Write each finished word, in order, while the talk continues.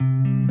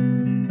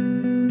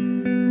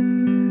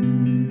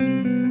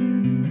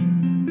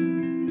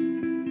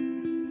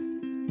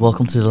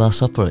Welcome to The Last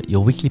Supper,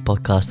 your weekly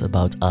podcast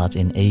about art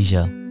in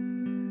Asia.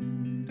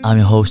 I'm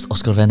your host,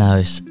 Oscar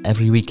Venhuis.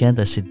 Every weekend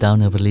I sit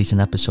down and release an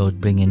episode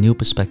bringing new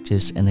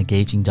perspectives and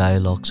engaging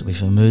dialogues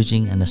with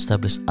emerging and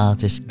established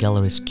artists,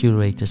 gallerists,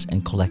 curators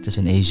and collectors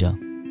in Asia.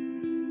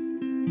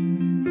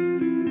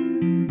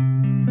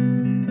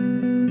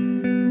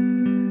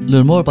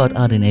 Learn more about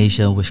art in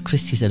Asia with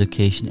Christie's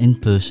Education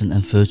in-person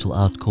and virtual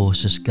art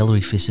courses,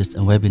 gallery visits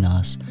and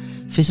webinars.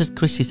 Visit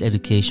Christie's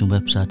Education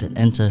website and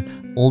enter,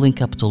 all in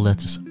capital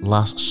letters,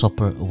 Last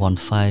Supper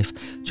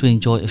 15 to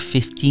enjoy a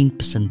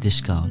 15%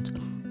 discount.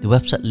 The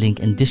website link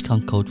and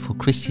discount code for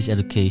Christie's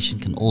Education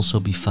can also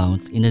be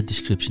found in the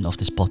description of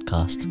this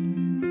podcast.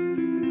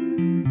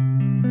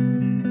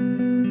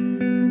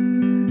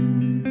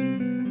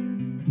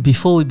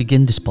 Before we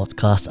begin this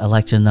podcast, I'd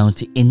like to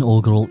announce the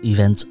inaugural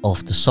event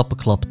of the Supper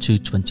Club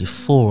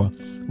 224,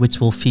 which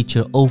will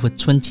feature over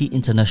 20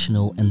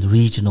 international and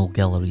regional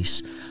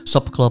galleries.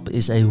 Supper Club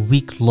is a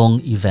week-long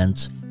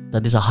event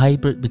that is a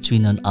hybrid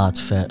between an art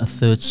fair, a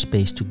third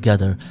space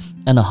together,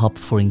 and a hub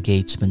for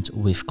engagement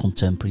with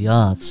contemporary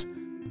art.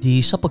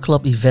 The Supper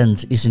Club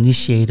event is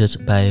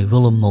initiated by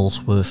Willem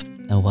Molesworth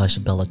and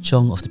Isabella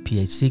Chung of the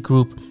PhD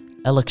Group,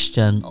 Alex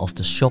Chen of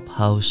the Shop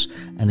House,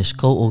 and is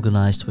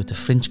co-organized with the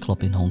Fringe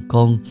Club in Hong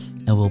Kong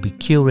and will be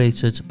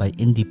curated by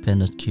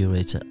independent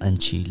curator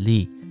Anchi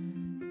Lee.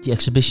 The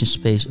exhibition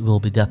space will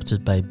be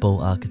adapted by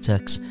Bo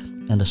Architects,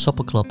 and the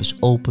Supper Club is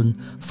open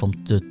from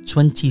the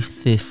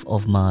 25th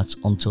of March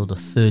until the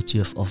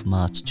 30th of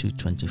March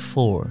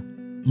 2024.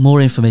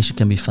 More information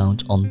can be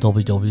found on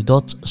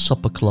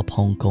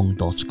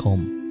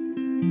www.supperclubhongkong.com.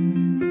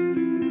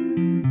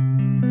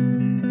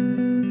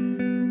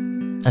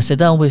 I sat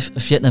down with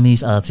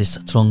Vietnamese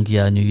artist Trong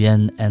Gia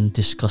Nguyen and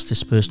discussed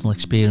his personal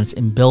experience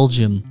in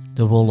Belgium,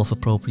 the role of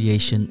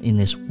appropriation in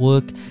his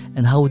work,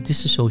 and how it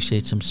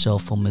disassociates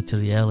himself from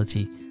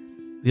materiality.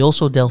 We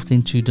also delved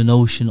into the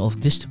notion of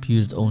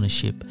distributed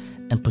ownership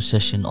and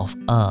possession of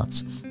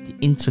art, the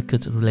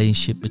intricate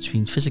relationship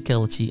between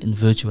physicality and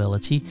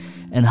virtuality,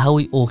 and how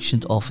he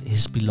auctioned off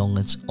his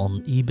belongings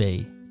on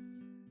eBay.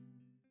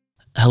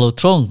 Hello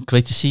Trong,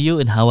 great to see you,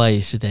 and how are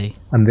you today?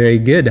 I'm very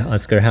good,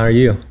 Oscar. How are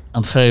you?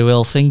 I'm very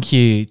well, thank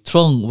you.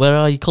 Trong, where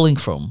are you calling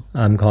from?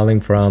 I'm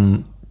calling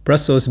from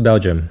Brussels,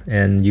 Belgium,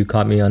 and you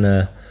caught me on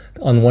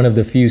one of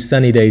the few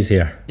sunny days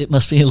here. It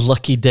must be a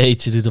lucky day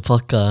to do the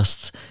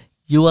podcast.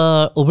 You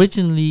are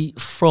originally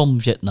from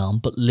Vietnam,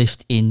 but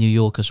lived in New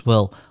York as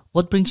well.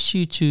 What brings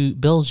you to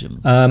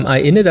Belgium? I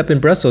ended up in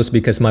Brussels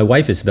because my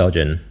wife is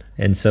Belgian.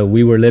 And so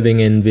we were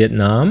living in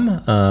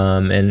Vietnam.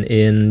 And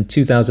in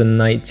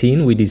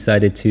 2019, we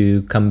decided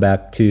to come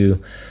back to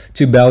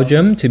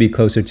Belgium to be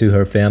closer to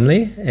her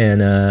family.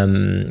 And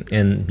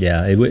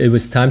yeah, it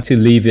was time to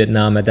leave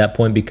Vietnam at that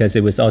point because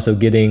it was also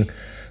getting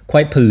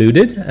quite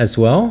polluted as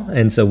well.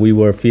 And so we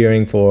were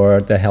fearing for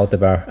the health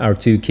of our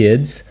two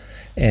kids.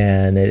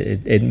 And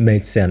it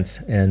made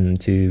sense,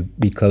 and to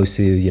be close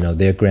to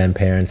their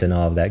grandparents and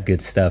all of that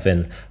good stuff.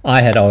 And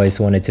I had always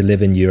wanted to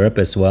live in Europe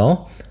as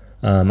well.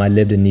 I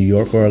lived in New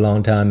York for a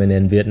long time and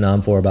in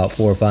Vietnam for about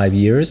 4 or 5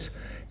 years.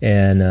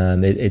 And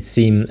it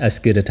seemed as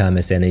good a time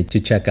as any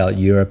to check out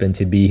Europe and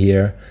to be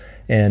here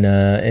and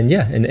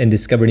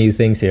discover new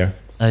things here.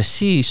 I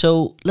see.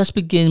 So let's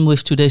begin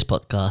with today's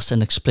podcast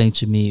and explain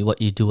to me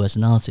what you do as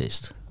an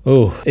artist.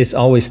 Oh, it's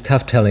always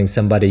tough telling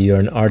somebody you're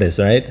an artist,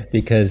 right?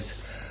 Because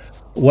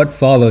what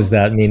follows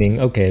that, meaning,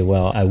 okay,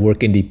 well, I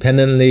work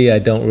independently. I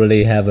don't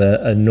really have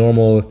a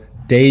normal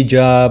day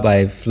job.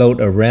 I float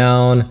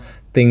around.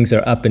 Things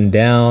are up and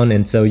down.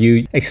 And so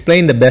you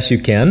explain the best you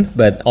can.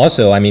 But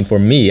also, for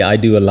me, I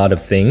do a lot of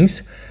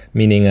things,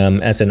 meaning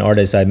as an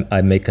artist,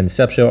 I make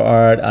conceptual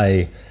art.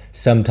 I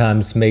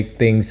sometimes make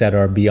things that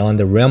are beyond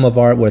the realm of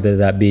art, whether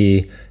that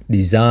be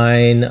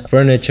design,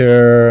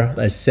 furniture,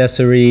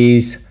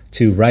 accessories,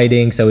 to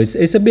writing. So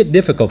it's a bit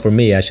difficult for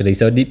me, actually.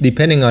 So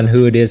depending on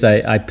who it is,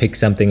 I pick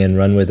something and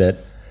run with it.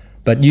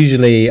 But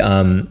usually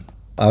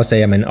I'll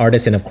say I'm an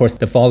artist. And of course,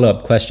 the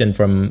follow-up question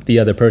from the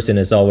other person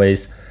is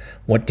always,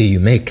 what do you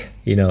make?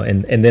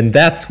 And then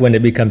that's when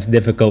it becomes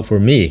difficult for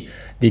me,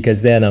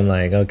 because then I'm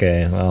like,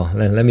 okay, well,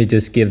 let me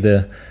just give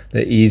the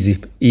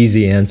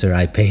easy answer.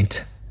 I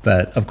paint.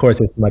 But of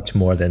course, it's much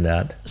more than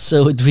that.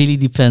 So it really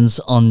depends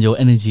on your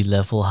energy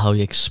level, how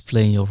you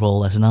explain your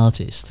role as an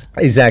artist.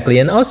 Exactly.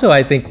 And also,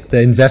 I think the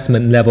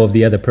investment level of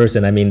the other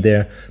person,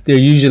 they're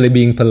usually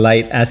being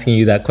polite, asking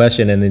you that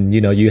question. And then,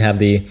 you have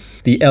the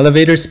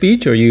elevator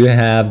speech, or you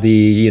have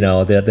the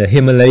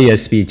Himalaya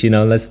speech,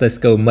 let's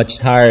go much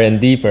higher and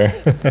deeper.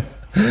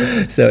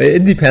 So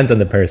it depends on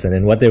the person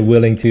and what they're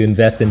willing to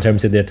invest in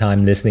terms of their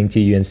time listening to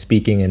you and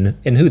speaking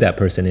and who that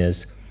person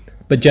is.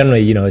 But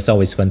generally, it's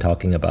always fun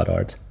talking about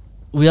art.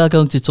 We are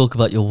going to talk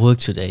about your work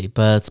today,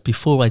 but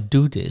before I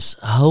do this,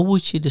 how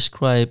would you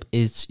describe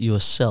it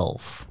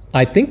yourself?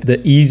 I think the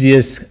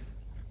easiest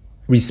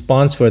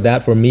response for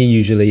that for me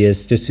usually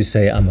is just to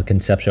say I'm a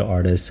conceptual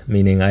artist,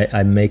 meaning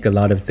I make a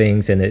lot of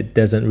things and it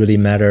doesn't really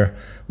matter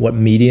what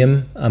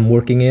medium I'm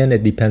working in.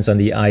 It depends on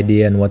the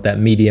idea and what that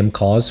medium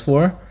calls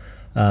for.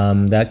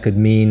 That could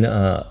mean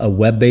a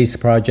web-based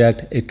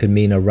project. It could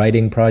mean a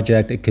writing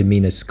project. It could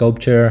mean a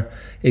sculpture.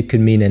 It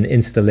could mean an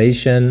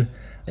installation.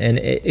 And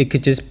it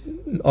could just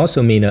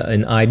also mean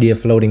an idea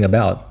floating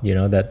about,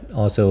 that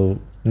also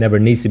never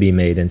needs to be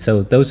made. And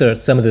so those are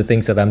some of the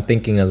things that I'm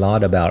thinking a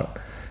lot about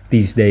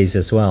these days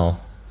as well.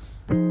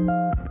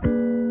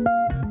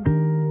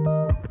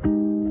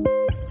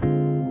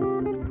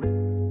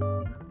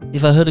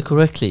 If I heard it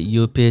correctly,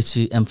 you appear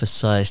to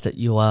emphasize that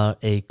you are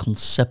a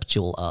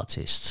conceptual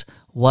artist.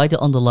 Why the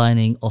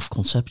underlining of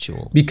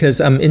conceptual?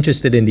 Because I'm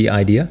interested in the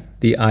idea.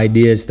 The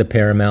idea is the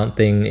paramount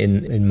thing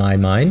in my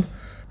mind,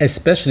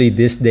 especially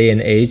this day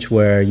and age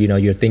where,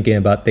 you're thinking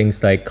about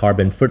things like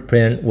carbon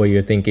footprint, where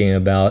you're thinking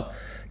about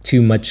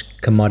too much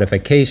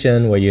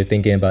commodification, where you're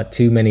thinking about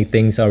too many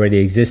things already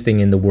existing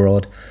in the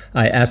world.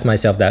 I ask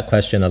myself that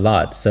question a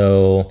lot.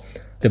 So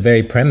the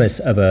very premise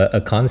of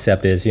a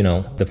concept is,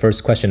 the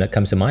first question that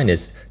comes to mind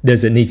is,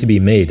 does it need to be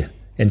made?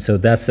 And so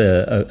that's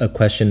a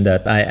question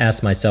that I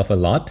ask myself a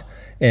lot.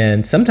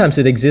 And sometimes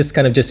it exists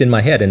kind of just in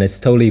my head, and it's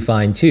totally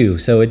fine too.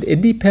 So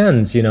it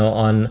depends,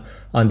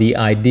 on the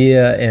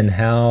idea and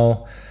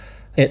how,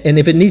 and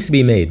if it needs to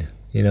be made,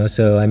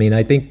 So,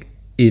 I think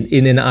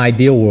in an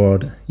ideal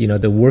world,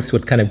 the works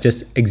would kind of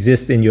just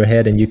exist in your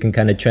head, and you can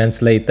kind of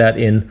translate that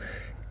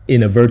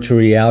in a virtual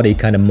reality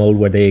kind of mode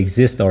where they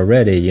exist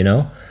already,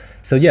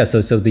 So yeah,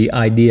 so the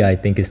idea, I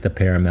think, is the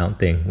paramount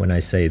thing when I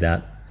say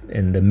that,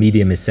 and the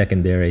medium is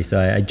secondary. So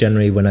I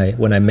generally,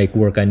 when I make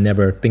work, I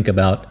never think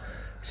about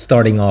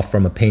starting off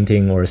from a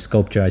painting or a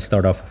sculpture. I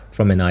start off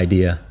from an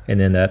idea, and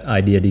then that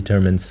idea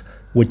determines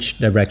which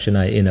direction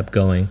I end up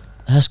going.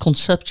 Has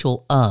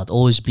conceptual art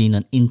always been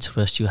an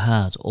interest you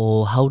had,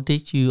 or how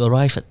did you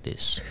arrive at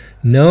this?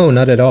 No,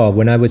 not at all.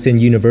 When I was in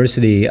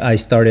university, I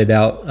started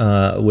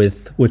out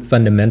with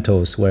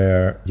fundamentals,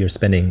 where you're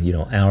spending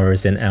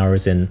hours and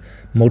hours in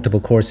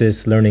multiple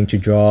courses learning to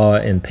draw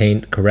and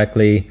paint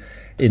correctly.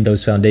 In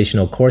those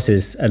foundational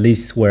courses, at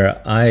least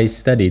where I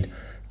studied,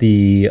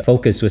 the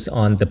focus was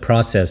on the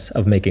process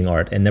of making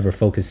art and never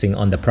focusing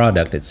on the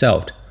product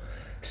itself.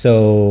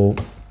 So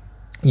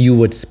you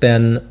would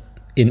spend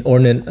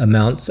inordinate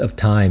amounts of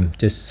time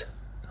just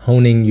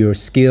honing your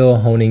skill,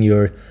 honing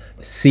your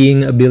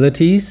seeing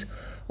abilities,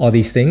 all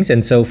these things.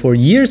 And so for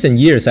years and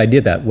years, I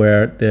did that,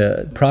 where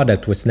the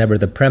product was never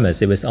the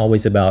premise. It was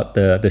always about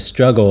the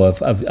struggle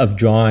of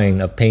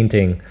drawing, of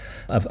painting,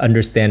 of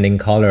understanding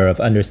color, of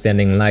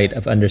understanding light,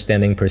 of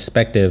understanding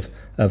perspective,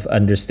 of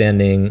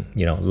understanding,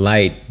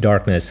 light,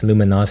 darkness,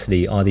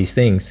 luminosity, all these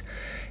things.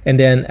 And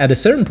then at a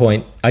certain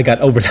point, I got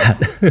over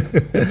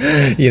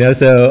that,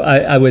 so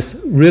I was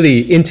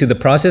really into the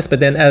process. But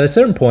then at a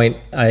certain point,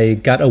 I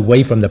got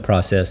away from the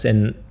process.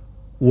 And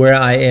where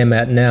I am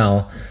at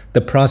now,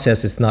 the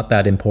process is not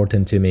that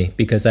important to me,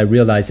 because I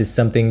realize it's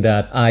something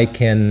that I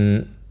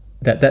can,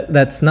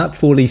 that's not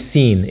fully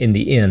seen in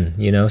the end,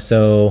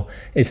 so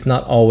it's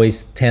not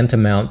always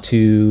tantamount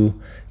to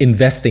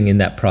investing in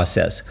that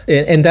process.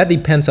 And that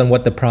depends on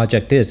what the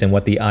project is and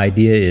what the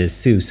idea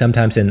is too.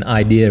 Sometimes an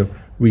idea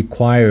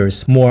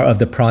requires more of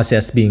the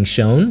process being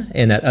shown,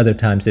 and at other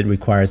times it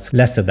requires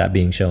less of that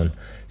being shown.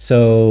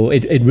 So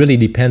it really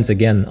depends,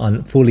 again,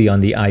 fully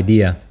on the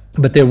idea.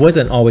 But there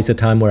wasn't always a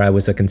time where I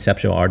was a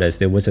conceptual artist.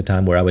 There was a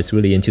time where I was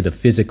really into the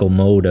physical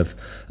mode of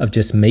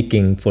just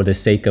making for the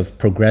sake of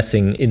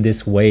progressing in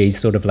this way,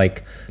 sort of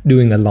like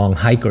doing a long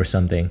hike or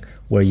something,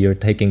 where you're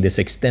taking this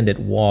extended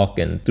walk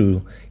and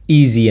through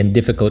easy and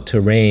difficult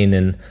terrain,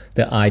 and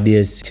the idea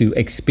is to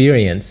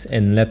experience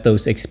and let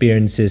those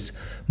experiences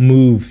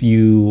move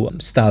you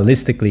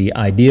stylistically,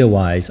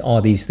 idea-wise,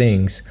 all these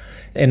things.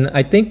 And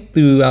I think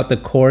throughout the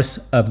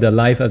course of the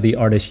life of the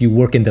artist, you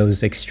work in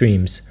those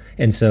extremes.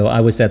 And so I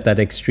was at that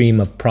extreme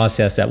of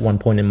process at one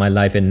point in my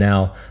life, and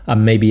now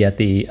I'm maybe at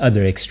the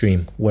other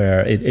extreme,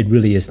 where it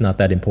really is not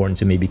that important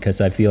to me,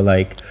 because I feel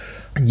like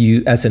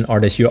you, as an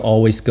artist, you're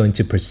always going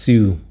to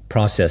pursue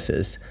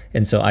processes.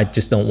 And so I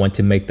just don't want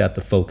to make that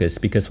the focus,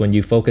 because when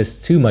you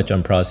focus too much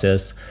on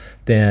process,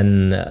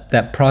 then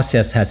that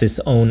process has its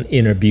own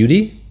inner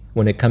beauty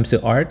when it comes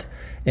to art.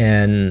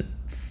 And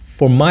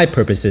for my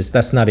purposes,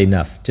 that's not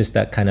enough. Just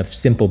that kind of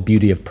simple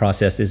beauty of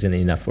process isn't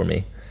enough for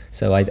me.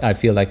 So I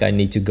feel like I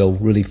need to go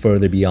really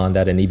further beyond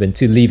that, and even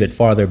to leave it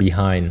farther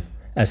behind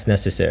as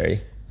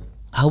necessary.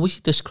 How would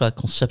you describe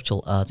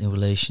conceptual art in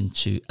relation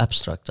to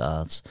abstract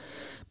art?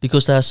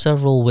 Because there are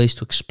several ways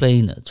to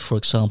explain it. For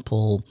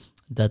example,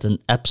 that an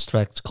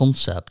abstract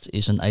concept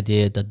is an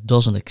idea that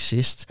doesn't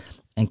exist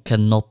and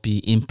cannot be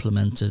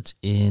implemented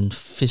in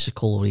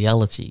physical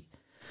reality.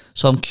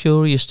 So I'm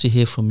curious to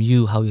hear from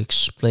you how you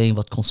explain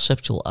what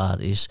conceptual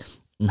art is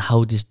and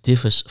how this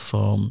differs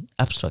from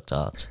abstract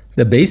art.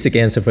 The basic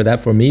answer for that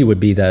for me would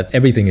be that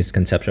everything is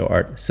conceptual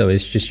art. So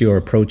it's just your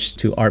approach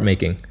to art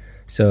making.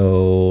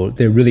 So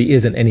there really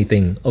isn't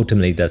anything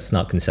ultimately that's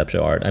not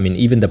conceptual art. I mean,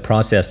 even the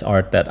process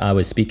art that I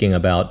was speaking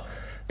about,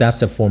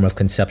 that's a form of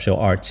conceptual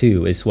art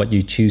too, is what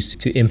you choose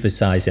to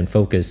emphasize and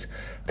focus.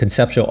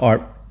 Conceptual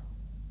art,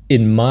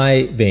 in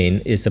my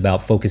vein, is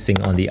about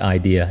focusing on the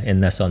idea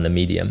and less on the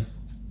medium.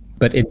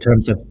 But in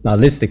terms of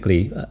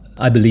stylistically,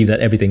 I believe that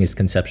everything is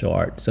conceptual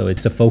art. So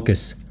it's a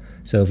focus.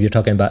 So if you're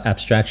talking about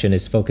abstraction,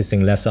 it's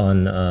focusing less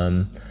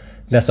on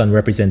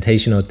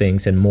representational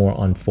things and more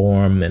on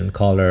form and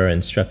color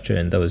and structure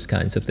and those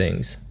kinds of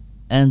things.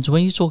 And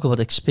when you talk about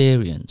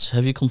experience,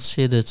 have you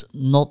considered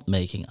not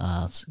making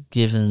art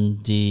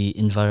given the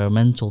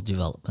environmental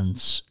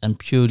developments and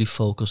purely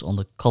focus on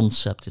the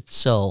concept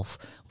itself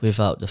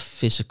without the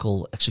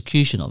physical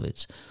execution of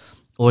it?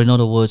 Or in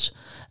other words,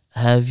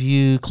 have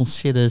you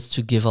considered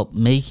to give up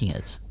making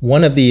it?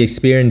 One of the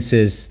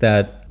experiences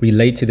that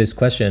relate to this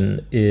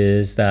question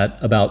is that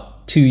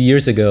about 2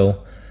 years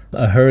ago,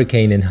 a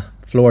hurricane in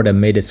Florida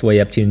made its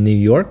way up to New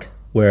York,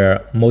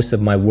 where most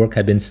of my work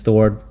had been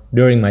stored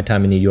during my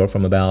time in New York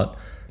from about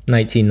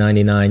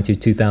 1999 to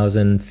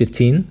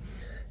 2015.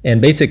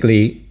 And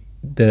basically,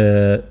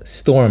 the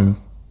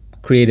storm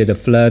created a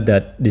flood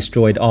that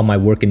destroyed all my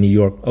work in New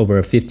York over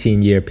a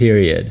 15-year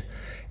period.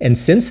 And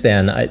since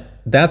then,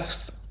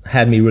 that's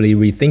had me really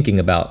rethinking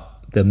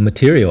about the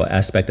material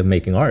aspect of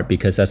making art,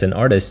 because as an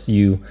artist,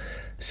 you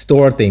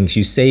store things,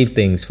 you save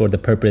things for the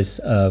purpose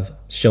of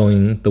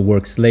showing the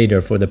works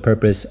later, for the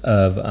purpose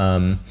of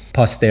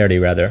posterity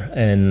rather,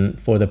 and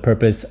for the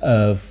purpose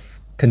of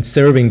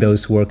conserving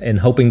those works and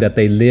hoping that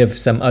they live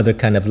some other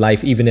kind of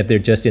life, even if they're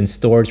just in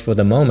storage for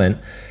the moment.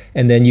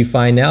 And then you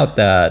find out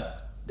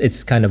that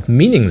it's kind of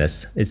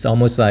meaningless. It's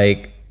almost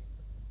like,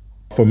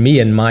 for me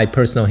and my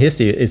personal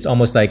history, it's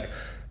almost like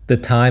the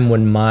time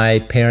when my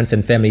parents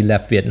and family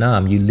left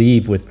Vietnam. You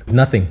leave with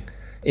nothing.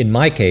 In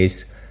my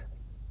case,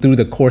 through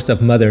the course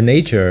of Mother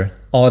Nature,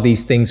 all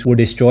these things were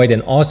destroyed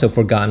and also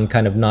forgotten,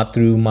 kind of not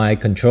through my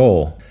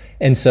control.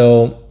 And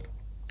so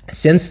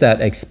since that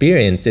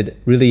experience, it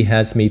really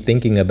has me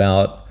thinking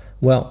about,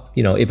 well,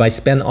 if I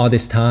spend all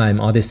this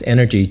time, all this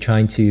energy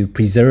trying to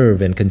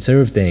preserve and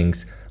conserve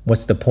things,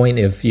 what's the point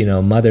if,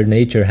 Mother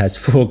Nature has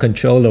full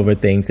control over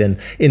things and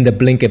in the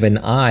blink of an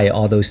eye,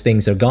 all those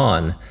things are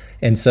gone?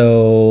 And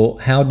so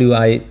how do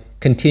I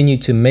continue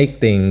to make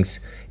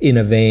things in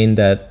a vein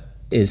that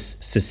is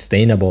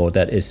sustainable,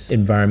 that is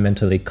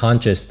environmentally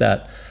conscious,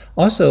 that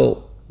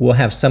also will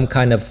have some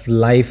kind of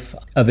life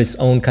of its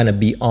own, kind of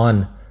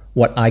beyond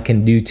what I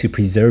can do to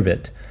preserve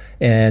it?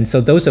 And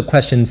so those are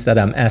questions that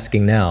I'm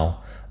asking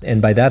now.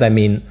 And by that, I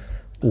mean,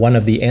 one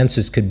of the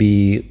answers could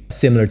be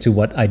similar to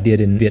what I did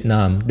in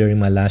Vietnam during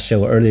my last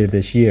show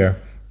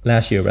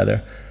last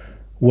year,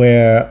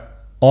 where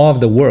all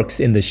of the works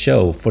in the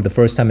show, for the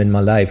first time in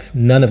my life,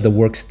 none of the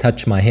works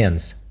touched my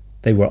hands.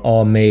 They were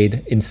all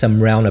made in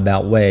some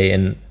roundabout way.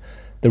 And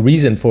the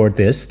reason for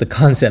this, the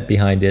concept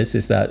behind this,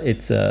 is that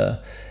it's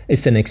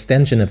an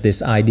extension of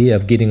this idea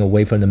of getting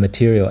away from the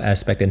material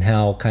aspect and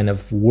how kind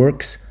of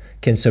works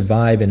can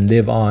survive and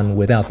live on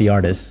without the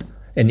artist,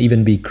 and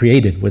even be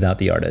created without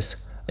the artist.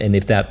 And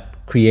if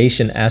that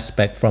creation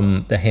aspect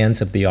from the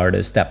hands of the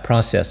artist, that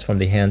process from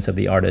the hands of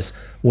the artist,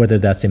 whether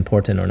that's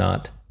important or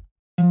not.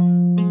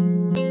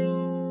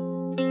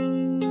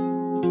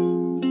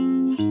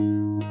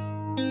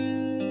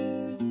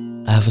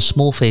 I have a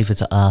small favor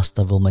to ask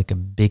that will make a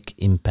big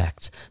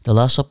impact. The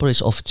Last Supper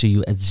is offered to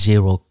you at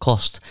zero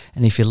cost.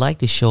 And if you like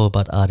this show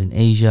about art in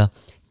Asia,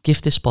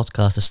 give this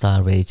podcast a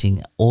star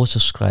rating or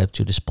subscribe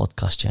to this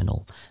podcast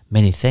channel.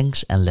 Many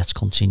thanks, and let's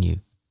continue.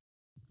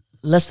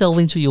 Let's delve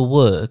into your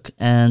work.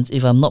 And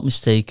if I'm not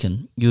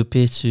mistaken, you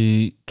appear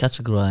to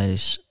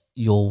categorize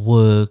your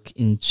work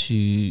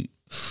into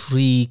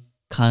 3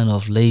 kind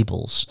of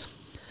labels: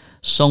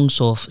 songs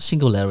of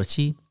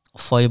singularity,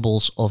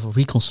 foibles of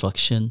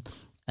reconstruction,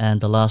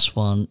 and the last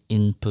one,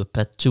 in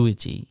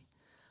perpetuity.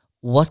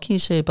 What can you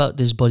say about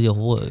this body of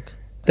work?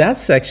 That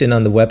section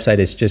on the website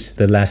is just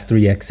the last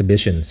 3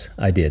 exhibitions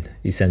I did,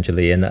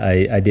 essentially. And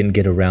I didn't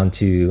get around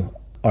to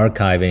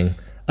archiving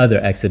other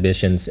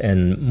exhibitions,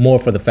 and more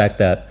for the fact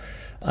that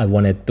I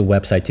wanted the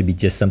website to be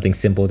just something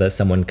simple that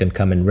someone can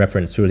come and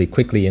reference really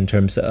quickly in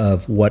terms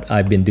of what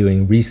I've been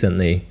doing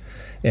recently.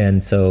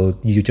 And so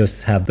you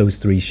just have those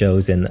 3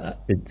 shows, and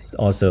it's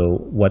also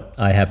what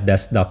I have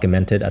best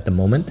documented at the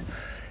moment.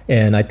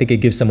 And I think it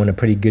gives someone a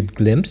pretty good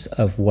glimpse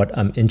of what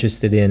I'm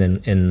interested in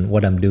and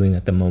what I'm doing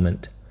at the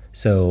moment.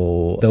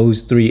 So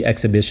those 3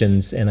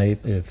 exhibitions, and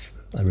if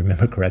I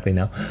remember correctly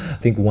now, I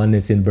think one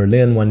is in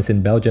Berlin, one is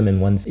in Belgium, and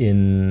one's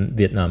in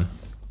Vietnam.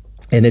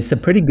 And it's a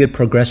pretty good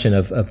progression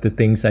of the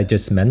things I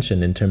just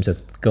mentioned in terms of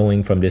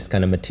going from this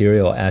kind of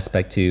material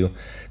aspect to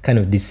kind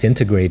of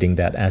disintegrating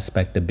that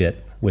aspect a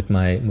bit with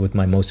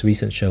my most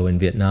recent show in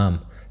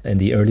Vietnam. And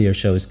the earlier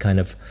shows kind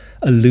of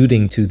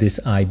alluding to this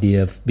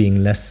idea of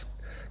being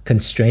less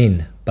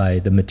constrained by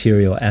the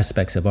material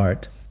aspects of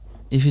art.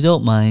 If you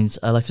don't mind,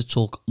 I'd like to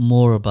talk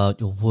more about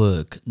your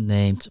work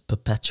named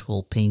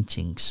Perpetual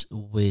Paintings,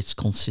 which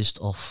consists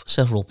of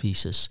several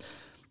pieces.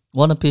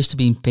 One appears to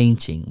be in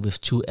painting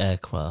with 2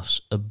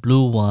 aircrafts, a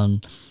blue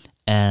one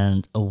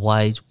and a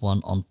white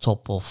one on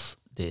top of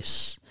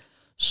this.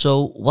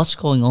 So what's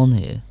going on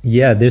here?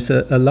 Yeah, there's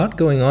a lot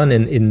going on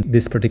in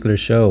this particular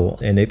show,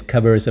 and it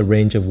covers a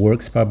range of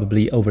works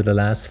probably over the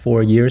last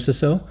 4 years or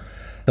so.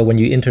 So when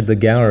you enter the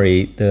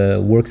gallery,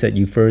 the works that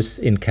you first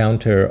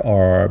encounter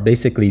are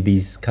basically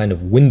these kind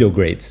of window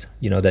grates,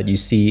 that you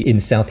see in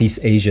Southeast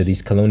Asia,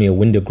 these colonial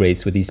window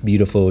grates with these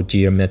beautiful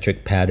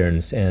geometric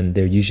patterns. And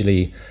they're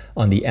usually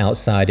on the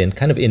outside and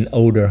kind of in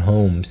older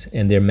homes,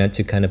 and they're meant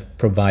to kind of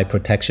provide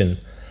protection.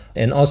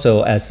 And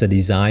also as a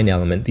design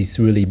element, these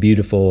really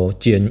beautiful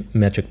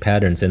geometric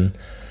patterns. And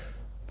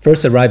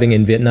first arriving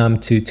in Vietnam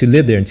to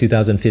live there in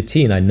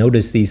 2015, I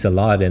noticed these a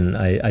lot, and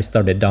I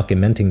started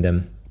documenting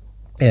them.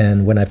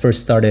 And when I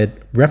first started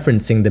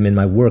referencing them in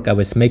my work, I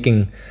was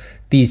making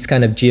these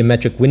kind of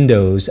geometric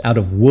windows out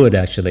of wood,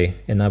 actually.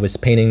 And I was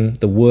painting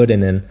the wood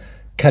and then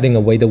cutting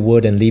away the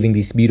wood and leaving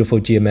these beautiful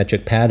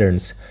geometric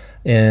patterns.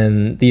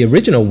 And the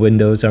original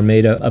windows are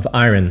made of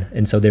iron.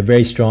 And so they're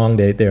very strong.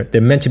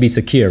 They're meant to be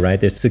secure, right?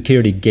 They're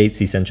security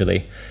gates,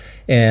 essentially.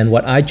 And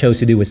what I chose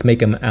to do was make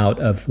them out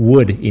of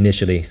wood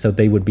initially. So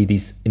they would be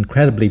these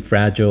incredibly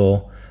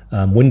fragile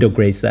window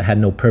grates that had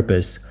no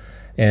purpose.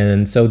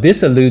 And so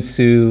this alludes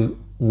to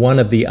one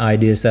of the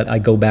ideas that I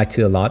go back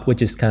to a lot,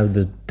 which is kind of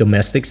the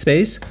domestic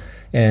space.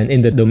 And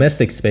in the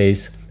domestic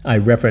space, I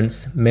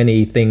reference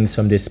many things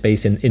from this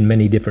space in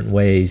many different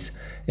ways.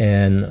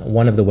 And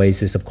one of the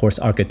ways is, of course,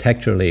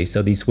 architecturally.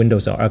 So these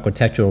windows are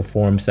architectural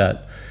forms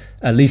that,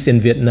 at least in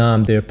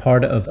Vietnam, they're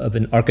part of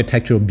an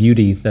architectural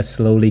beauty that's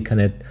slowly kind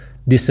of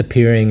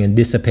disappearing and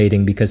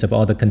dissipating because of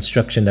all the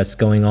construction that's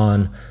going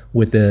on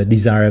with the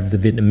desire of the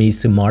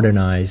Vietnamese to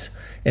modernize.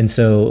 And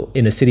so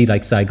in a city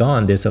like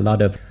Saigon, there's a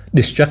lot of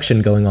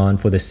destruction going on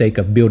for the sake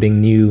of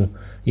building new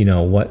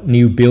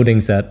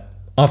buildings that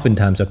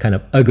oftentimes are kind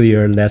of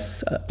uglier,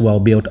 less well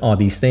built, all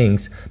these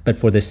things. But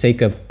for the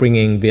sake of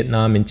bringing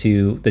Vietnam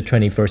into the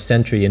 21st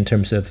century in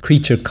terms of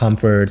creature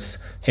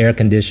comforts, air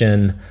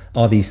condition,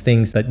 all these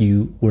things that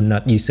you were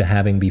not used to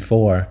having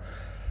before.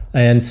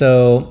 And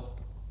so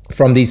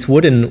from these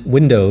wooden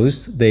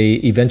windows, they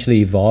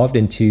eventually evolved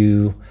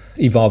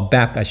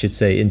back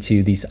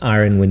into these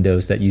iron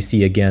windows that you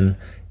see again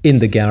in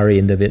the gallery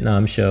in the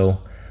Vietnam show,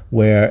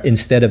 where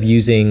instead of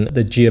using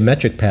the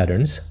geometric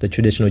patterns, the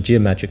traditional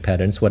geometric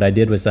patterns, what I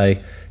did was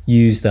I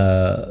used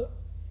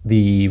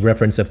the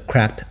reference of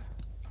cracked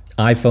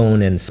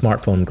iPhone and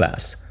smartphone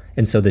glass.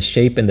 And so the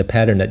shape and the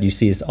pattern that you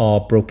see is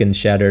all broken,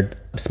 shattered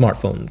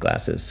smartphone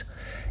glasses.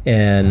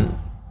 And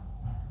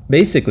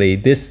basically,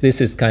 this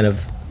is kind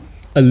of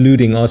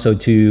alluding also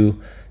to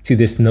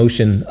this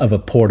notion of a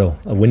portal.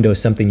 A window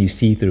is something you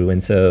see through,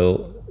 and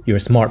so your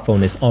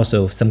smartphone is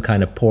also some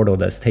kind of portal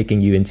that's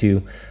taking you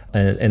into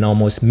an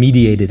almost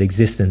mediated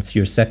existence,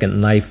 your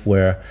second life,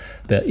 where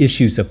the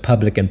issues of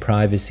public and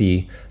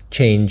privacy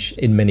change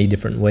in many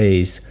different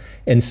ways.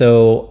 And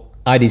so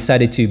I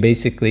decided to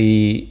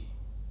basically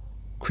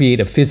create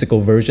a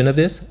physical version of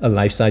this, a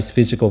life-size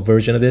physical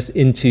version of this,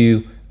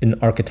 into an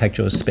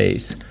architectural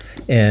space.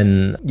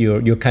 And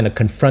you're kind of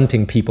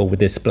confronting people with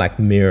this black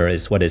mirror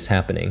is what is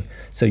happening.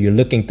 So you're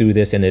looking through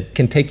this, and it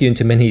can take you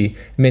into many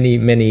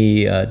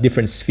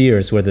different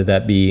spheres, whether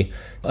that be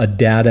a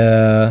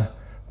data,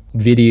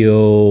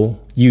 video,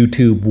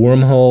 YouTube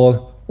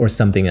wormhole, or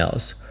something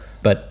else.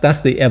 But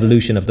that's the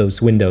evolution of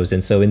those windows.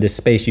 And so in this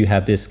space, you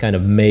have this kind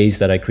of maze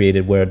that I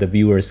created where the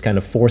viewer is kind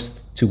of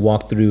forced to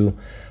walk through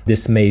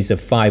this maze of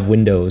 5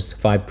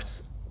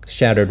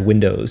 shattered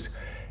windows,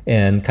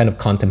 and kind of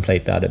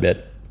contemplate that a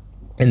bit.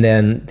 And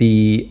then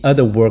the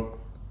other work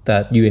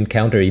that you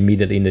encounter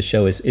immediately in the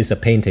show is a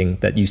painting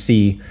that you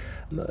see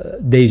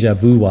deja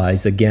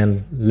vu-wise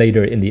again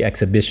later in the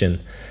exhibition.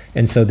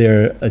 And so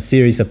there are a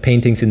series of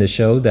paintings in the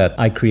show that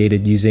I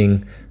created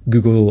using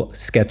Google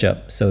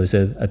SketchUp. So it's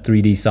a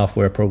 3D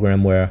software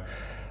program where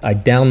I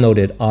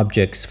downloaded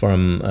objects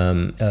from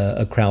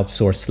a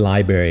crowdsourced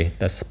library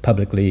that's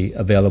publicly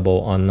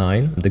available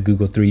online. The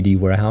Google 3D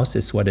Warehouse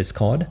is what it's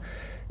called.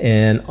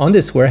 And on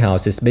this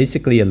warehouse, it's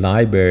basically a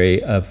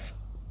library of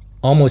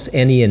almost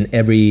any and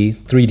every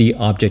 3D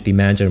object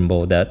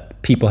imaginable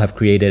that people have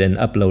created and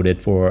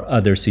uploaded for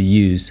others to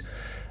use.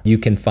 You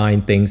can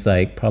find things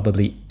like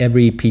probably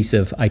every piece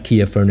of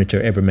IKEA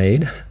furniture ever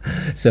made.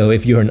 So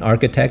if you're an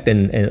architect or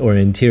an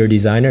interior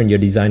designer and you're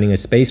designing a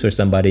space for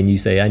somebody and you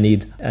say, I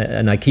need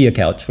an IKEA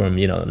couch from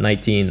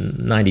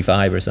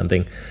 1995 or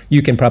something,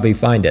 you can probably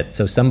find it.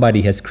 So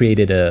somebody has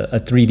created a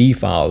 3D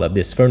file of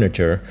this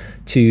furniture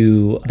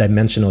to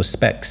dimensional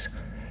specs.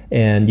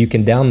 And you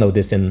can download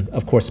this and,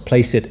 of course,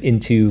 place it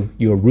into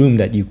your room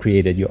that you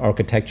created, your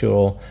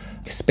architectural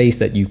space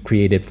that you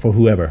created for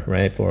whoever,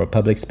 right? For a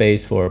public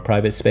space, for a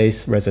private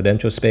space,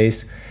 residential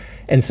space.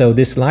 And so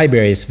this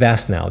library is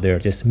vast now. There are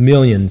just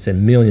millions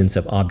and millions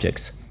of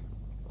objects.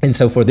 And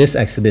so for this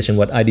exhibition,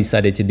 what I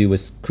decided to do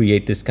was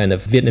create this kind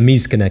of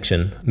Vietnamese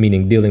connection,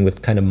 meaning dealing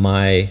with kind of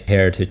my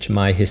heritage,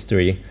 my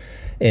history,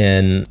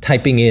 and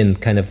typing in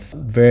kind of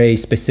very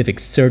specific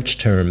search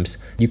terms.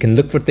 You can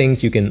look for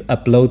things, you can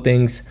upload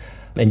things,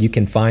 and you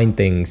can find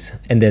things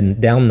and then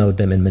download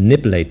them and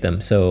manipulate them.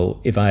 So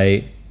if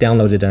I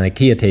downloaded an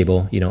IKEA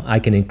table, I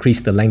can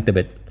increase the length of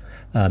it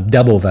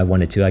double if I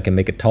wanted to. I can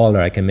make it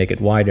taller, I can make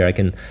it wider,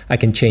 I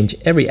can change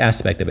every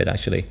aspect of it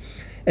actually.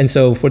 And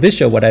so for this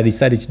show, what I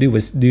decided to do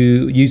was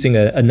using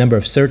a number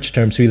of search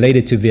terms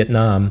related to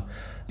Vietnam.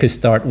 It could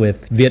start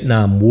with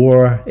Vietnam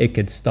War. It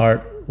could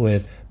start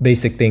with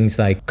basic things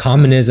like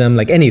communism,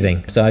 like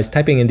anything. So I was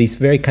typing in these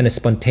very kind of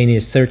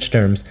spontaneous search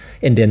terms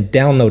and then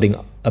downloading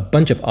a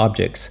bunch of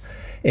objects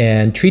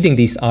and treating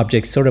these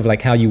objects sort of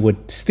like how you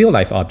would still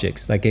life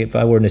objects. Like if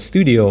I were in a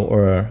studio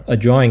or a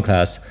drawing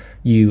class,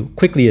 you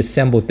quickly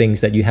assemble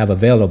things that you have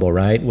available,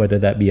 right? Whether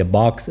that be a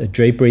box, a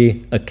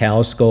drapery, a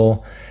cow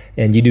skull,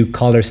 and you do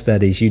color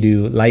studies, you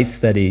do light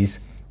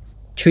studies.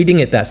 Treating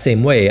it that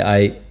same way,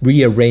 I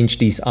rearranged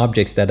these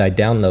objects that I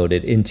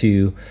downloaded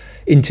into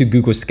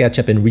Google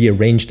SketchUp and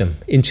rearranged them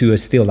into a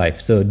still life.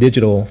 So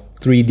digital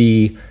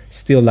 3D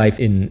still life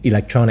in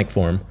electronic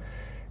form.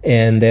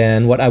 And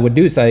then what I would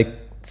do is I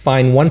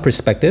find one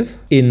perspective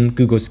in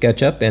Google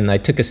SketchUp, and I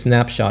took a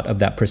snapshot of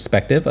that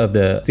perspective of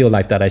the still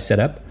life that I set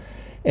up.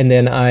 And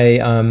then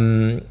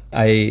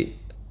I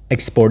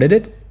exported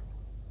it,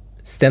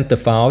 sent the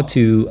file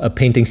to a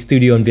painting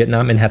studio in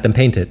Vietnam and had them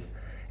paint it.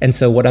 And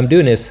so what I'm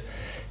doing is,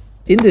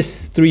 in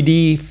this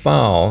 3D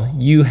file,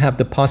 you have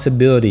the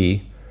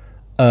possibility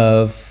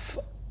of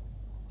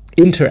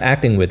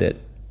interacting with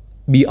it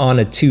beyond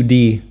a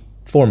 2D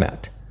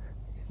format,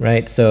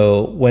 right?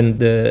 So when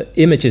the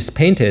image is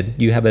painted,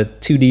 you have a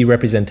 2D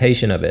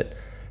representation of it.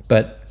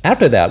 But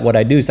after that, what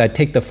I do is I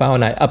take the file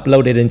and I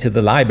upload it into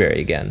the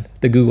library again,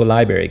 the Google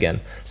library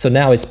again. So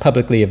now it's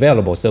publicly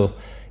available. So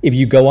if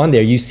you go on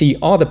there, you see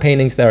all the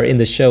paintings that are in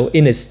the show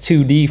in its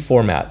 2D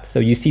format. So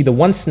you see the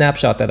one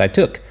snapshot that I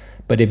took.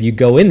 But if you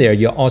go in there,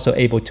 you're also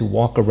able to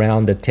walk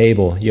around the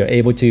table. You're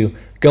able to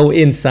go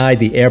inside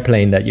the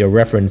airplane that you're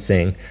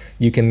referencing.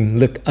 You can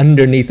look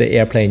underneath the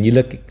airplane. You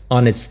look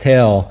on its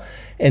tail.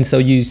 And so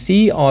you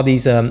see all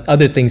these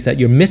other things that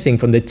you're missing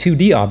from the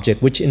 2D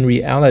object, which in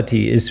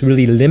reality is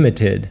really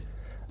limited.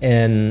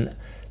 And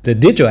the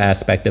digital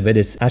aspect of it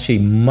is actually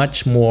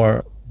much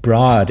more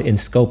broad in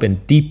scope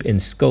and deep in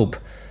scope,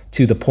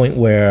 to the point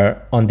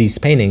where on these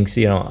paintings,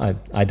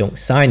 I don't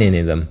sign any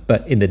of them.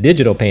 But in the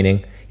digital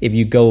painting, if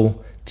you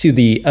go to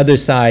the other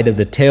side of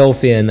the tail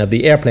fin of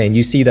the airplane,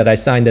 you see that I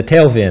signed the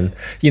tail fin.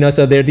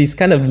 So there are these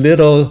kind of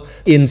little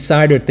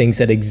insider things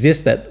that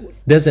exist that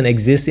doesn't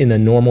exist in a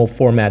normal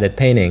formatted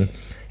painting.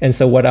 And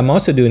so what I'm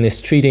also doing is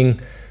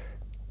treating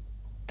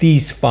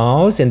these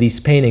files and these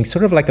paintings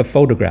sort of like a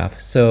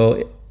photograph.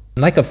 So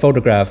like a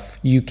photograph,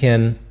 you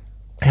can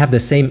have the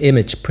same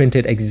image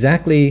printed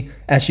exactly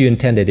as you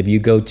intended. If you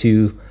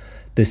use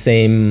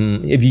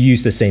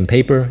the same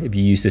paper, if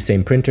you use the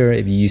same printer,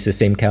 if you use the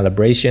same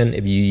calibration,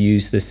 if you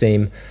use the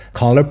same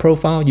color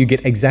profile, you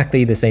get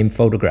exactly the same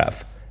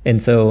photograph. And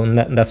so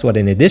that's what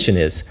an edition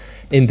is.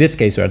 In this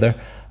case, rather,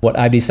 what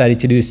I've decided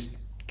to do is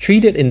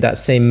treat it in that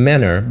same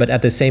manner, but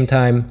at the same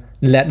time,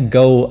 let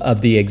go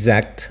of the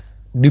exact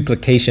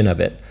duplication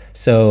of it.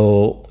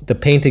 So the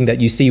painting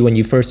that you see when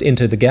you first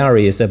enter the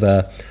gallery is of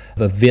a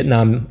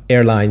Vietnam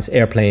Airlines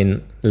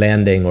airplane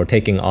landing or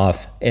taking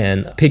off,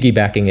 and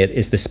piggybacking it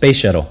is the space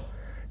shuttle.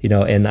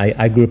 And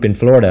I grew up in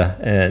Florida,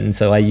 and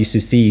so I used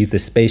to see the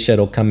space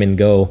shuttle come and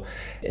go.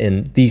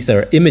 And these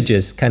are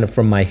images kind of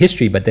from my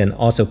history, but then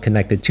also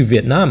connected to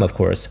Vietnam, of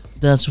course.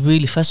 That's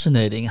really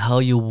fascinating how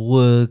you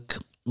work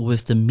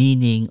with the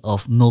meaning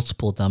of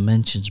multiple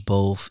dimensions,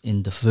 both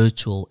in the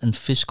virtual and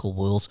physical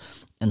world,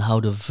 and how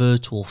the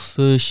virtual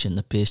version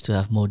appears to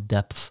have more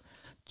depth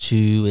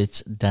to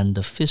it than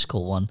the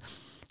physical one.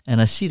 And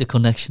I see the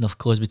connection, of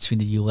course, between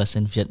the US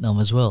and Vietnam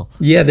as well.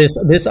 Yeah,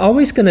 there's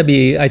always going to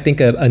be, I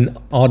think, an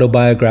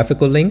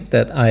autobiographical link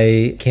that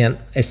I can't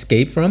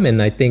escape from.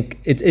 And I think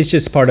it's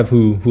just part of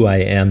who I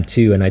am,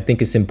 too. And I think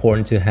it's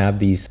important to have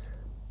these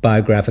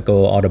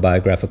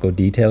autobiographical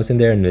details in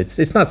there. And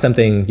it's not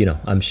something,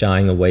 I'm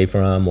shying away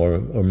from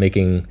or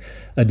making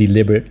a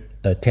deliberate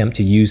attempt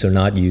to use or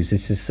not use.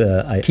 It's just,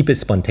 I keep it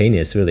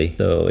spontaneous, really.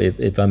 So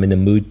if I'm in the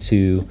mood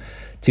to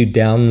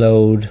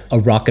download a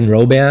rock and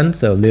roll band.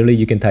 So literally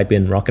you can type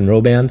in rock and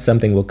roll band,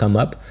 something will come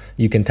up.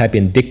 You can type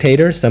in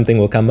dictator, something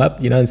will come up,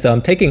 and so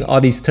I'm taking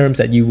all these terms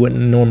that you wouldn't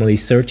normally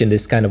search in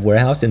this kind of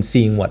warehouse and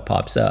seeing what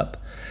pops up.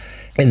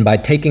 And by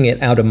taking it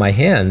out of my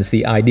hands,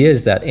 the idea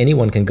is that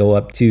anyone can go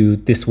up to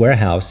this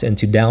warehouse and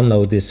to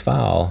download this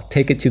file,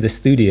 take it to the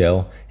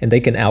studio, and they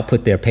can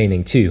output their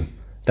painting too.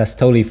 That's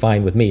totally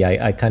fine with me.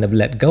 I kind of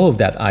let go of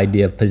that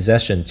idea of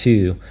possession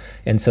too.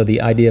 And so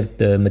the idea of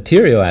the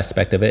material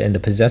aspect of it and the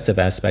possessive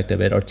aspect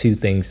of it are two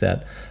things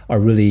that are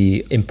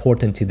really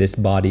important to this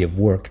body of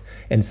work.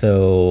 And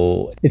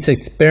so it's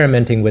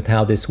experimenting with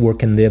how this work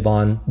can live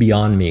on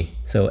beyond me.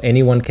 So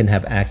anyone can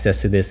have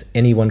access to this.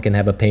 Anyone can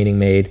have a painting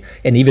made.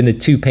 And even the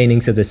two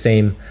paintings of the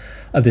same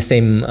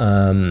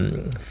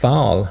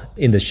file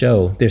in the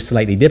show, they're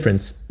slightly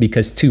different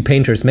because two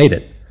painters made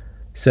it.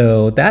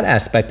 So that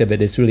aspect of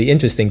it is really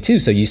interesting too.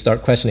 So you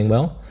start questioning,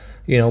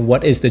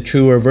 what is the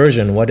truer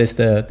version? What is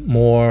the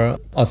more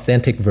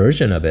authentic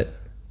version of it?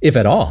 if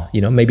at all.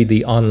 Maybe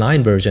the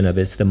online version of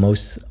it's the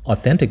most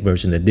authentic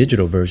version, the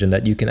digital version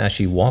that you can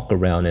actually walk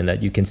around and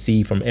that you can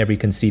see from every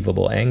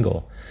conceivable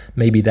angle.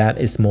 Maybe that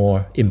is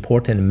more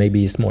important and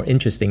maybe it's more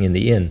interesting in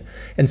the end.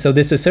 And so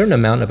there's a certain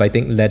amount of, I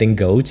think, letting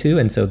go too.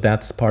 And so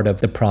that's part of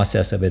the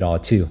process of it all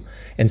too.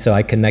 And so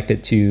I connect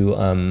it to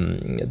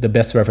the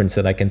best reference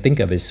that I can think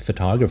of is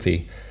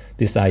photography.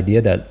 This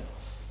idea that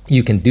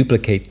you can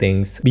duplicate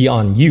things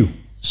beyond you.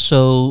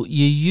 So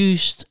you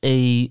used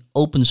a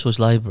open source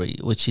library,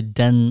 which you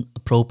then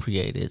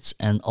appropriated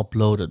and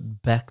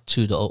uploaded back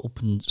to the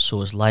open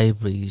source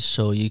library.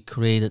 So you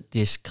created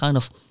this kind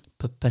of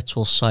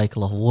perpetual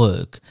cycle of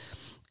work,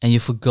 and you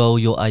forgo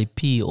your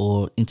IP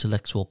or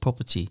intellectual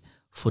property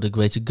for the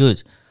greater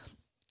good.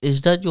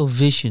 Is that your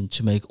vision,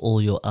 to make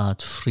all your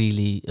art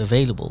freely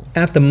available?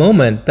 At the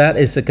moment, that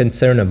is a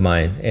concern of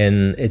mine.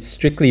 And it's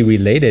strictly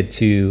related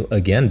to,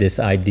 again, this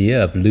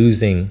idea of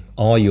losing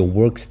all your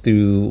works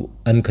through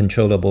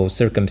uncontrollable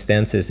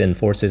circumstances and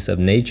forces of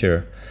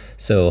nature.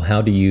 So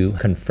how do you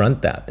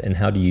confront that? And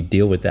how do you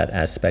deal with that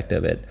aspect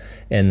of it?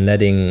 And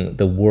letting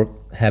the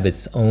work have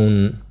its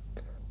own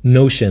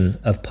notion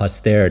of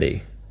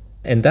posterity.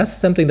 And that's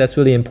something that's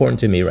really important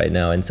to me right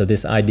now. And so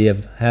this idea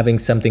of having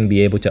something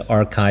be able to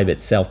archive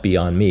itself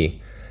beyond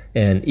me.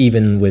 And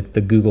even with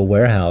the Google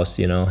warehouse,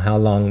 how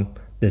long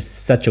does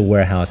such a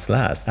warehouse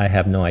last? I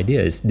have no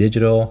idea. It's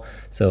digital.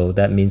 So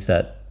that means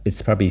that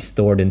it's probably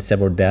stored in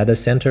several data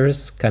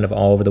centers kind of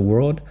all over the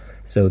world.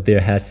 So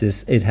it has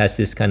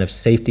this kind of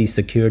safety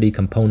security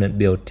component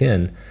built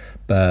in.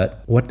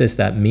 But what does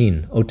that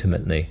mean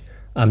ultimately?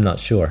 I'm not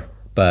sure.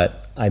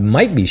 But I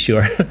might be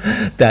sure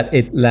that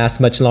it lasts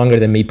much longer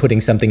than me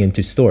putting something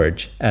into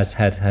storage, as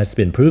has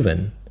been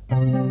proven.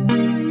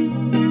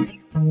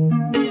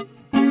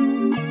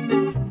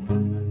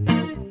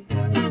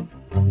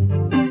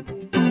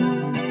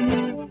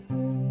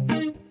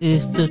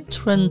 If the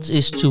trend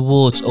is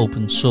towards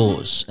open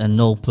source and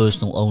no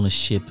personal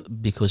ownership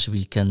because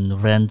we can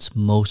rent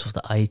most of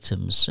the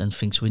items and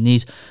things we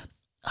need,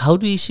 how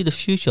do you see the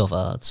future of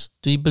art?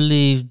 Do you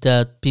believe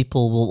that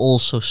people will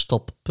also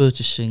stop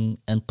purchasing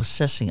and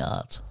possessing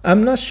art?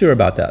 I'm not sure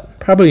about that.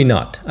 Probably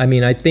not.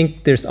 I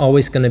think there's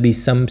always going to be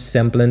some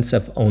semblance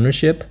of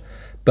ownership,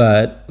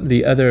 but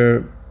the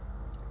other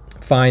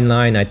fine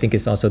line, I think,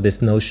 is also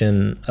this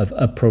notion of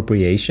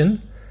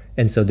appropriation.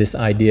 And so this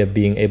idea of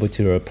being able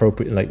to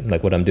appropriate,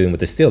 like what I'm doing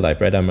with the still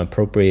life, right? I'm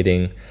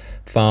appropriating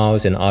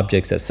files and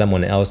objects that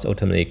someone else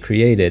ultimately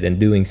created and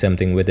doing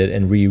something with it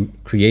and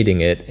recreating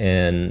it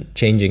and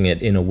changing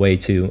it in a way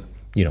to,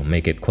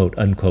 make it quote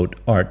unquote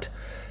art.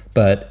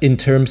 But in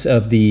terms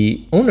of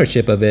the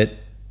ownership of it,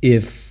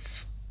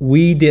 if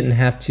we didn't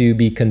have to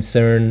be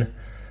concerned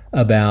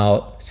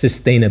about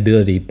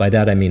sustainability, by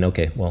that I mean,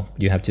 okay, well,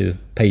 you have to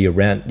pay your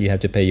rent, you have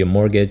to pay your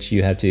mortgage,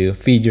 you have to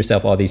feed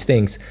yourself, all these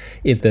things.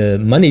 If the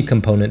money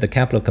component, the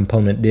capital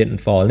component didn't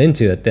fall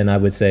into it, then I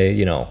would say,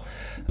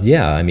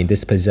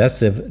 this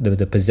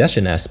the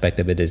possession aspect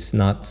of it is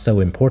not so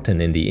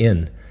important in the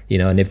end.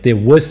 And if there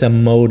was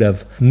some mode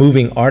of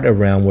moving art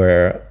around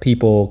where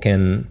people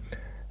can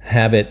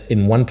have it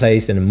in one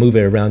place and move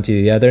it around to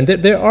the other, and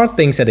there are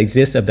things that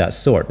exist of that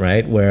sort,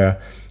 right?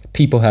 Where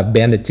people have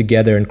banded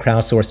together and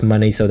crowdsourced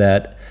money so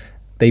that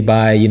they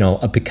buy,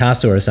 a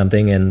Picasso or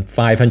something, and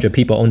 500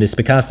 people own this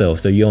Picasso.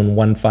 So you own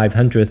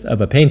 1/500th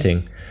of a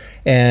painting.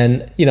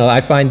 And,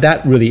 I find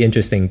that really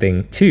interesting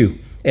thing too.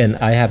 And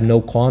I have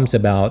no qualms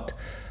about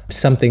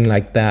something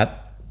like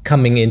that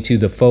coming into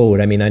the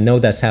fold. I know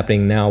that's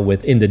happening now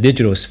in the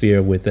digital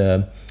sphere with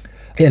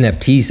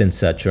NFTs and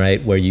such,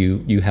 right? Where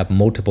you have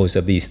multiples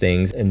of these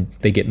things and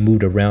they get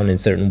moved around in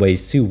certain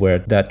ways too, where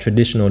that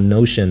traditional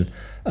notion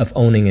of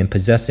owning and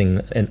possessing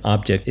an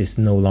object is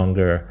no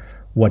longer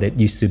what it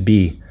used to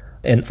be.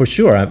 And for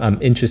sure, I'm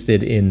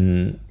interested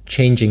in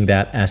changing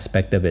that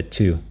aspect of it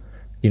too.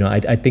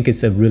 I think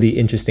it's a really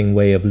interesting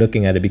way of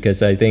looking at it,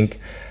 because I think,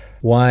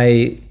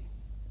 why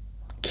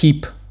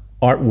keep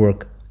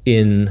artwork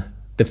in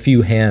the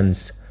few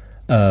hands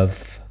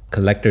of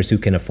collectors who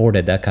can afford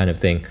it, that kind of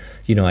thing?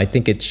 I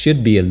think it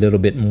should be a little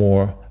bit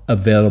more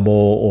available,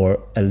 or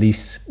at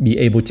least be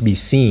able to be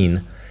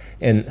seen.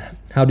 And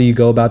how do you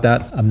go about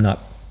that? I'm not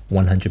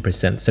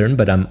 100% certain,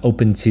 but I'm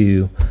open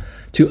to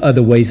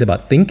other ways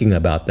about thinking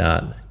about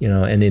that.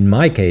 And in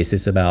my case,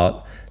 it's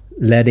about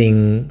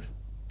letting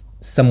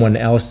someone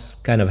else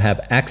kind of have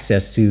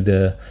access to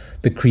the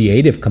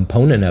creative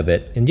component of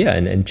it,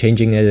 and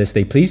changing it as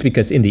they please,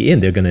 because in the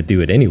end they're going to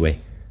do it anyway.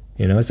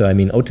 So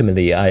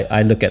ultimately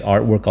I look at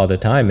artwork all the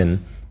time, and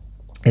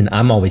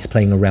I'm always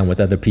playing around with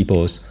other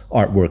people's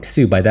artworks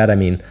too. By that I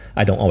mean,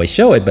 I don't always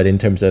show it, but in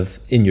terms of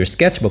in your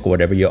sketchbook or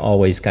whatever, you're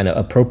always kind of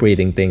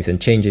appropriating things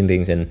and changing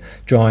things and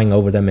drawing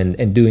over them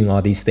and doing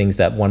all these things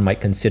that one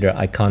might consider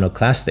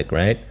iconoclastic,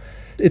 right?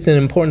 It's an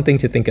important thing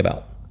to think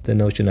about, the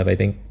notion of, I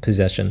think,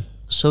 possession.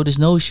 So this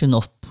notion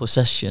of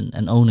possession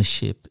and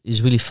ownership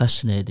is really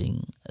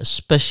fascinating,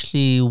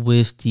 especially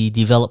with the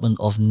development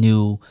of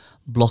new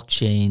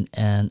blockchain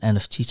and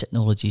NFT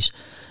technologies,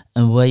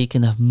 and where you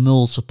can have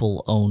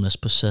multiple owners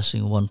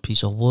possessing one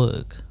piece of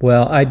work?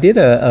 Well, I did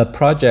a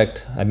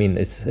project, I mean,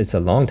 it's a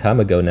long time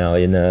ago now,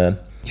 in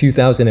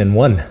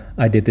 2001.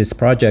 I did this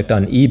project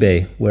on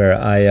eBay where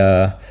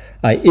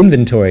I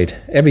inventoried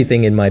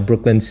everything in my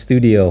Brooklyn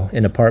studio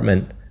and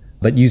apartment,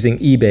 but using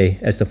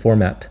eBay as the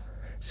format.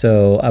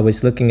 So I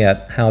was looking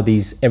at how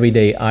these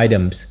everyday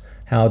items,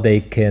 how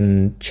they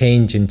can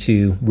change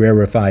into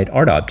rarefied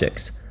art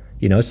objects.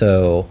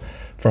 So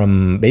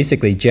from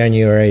basically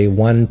January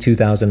 1,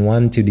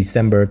 2001 to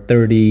December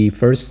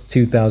 31st,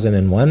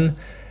 2001,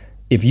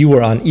 if you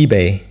were on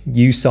eBay,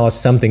 you saw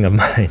something of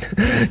mine.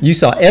 You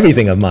saw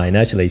everything of mine,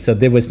 actually. So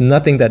there was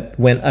nothing that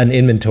went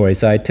uninventoried.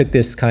 So I took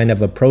this kind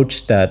of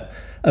approach that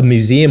a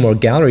museum or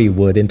gallery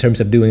would in terms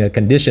of doing a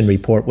condition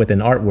report with an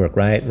artwork,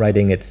 right?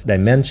 Writing its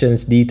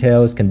dimensions,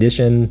 details,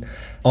 condition,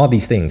 all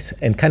these things,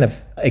 and kind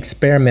of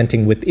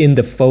experimenting within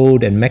the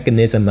fold and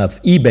mechanism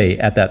of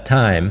eBay at that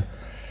time.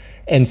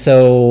 And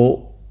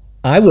so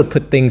I would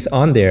put things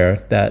on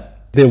there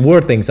there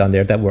were things on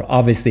there that were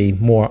obviously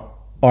more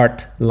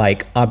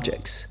art-like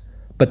objects.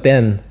 But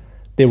then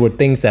there were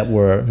things that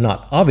were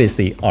not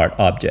obviously art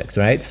objects,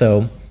 right?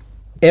 So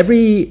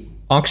every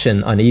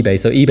auction on eBay,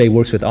 so eBay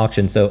works with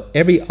auctions, so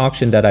every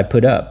auction that I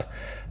put up,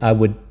 I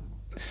would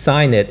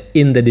sign it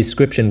in the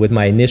description with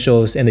my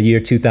initials and the year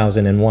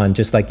 2001,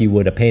 just like you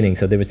would a painting.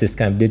 So there was this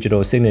kind of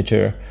digital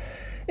signature.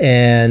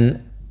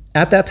 And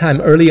at that time,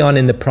 early on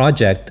in the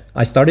project,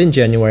 I started in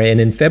January,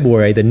 and in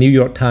February, the New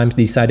York Times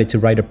decided to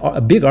write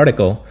a big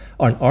article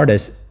on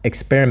artists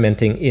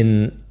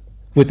experimenting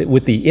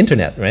with the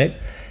internet, right?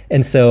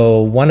 And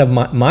so one of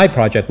my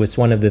project was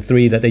one of the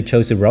three that they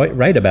chose to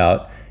write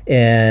about.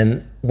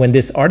 And when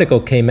this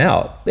article came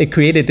out, it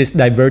created this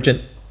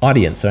divergent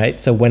audience, right?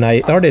 So when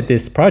I started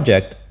this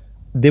project,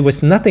 there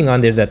was nothing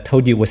on there that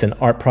told you it was an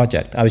art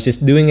project. I was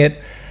just doing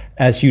it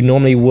as you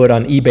normally would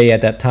on eBay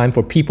at that time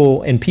for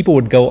people, and people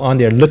would go on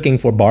there looking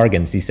for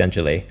bargains,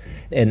 essentially.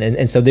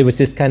 And so there was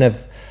this kind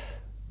of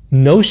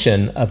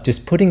notion of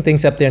just putting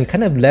things up there and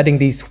kind of letting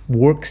these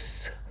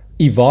works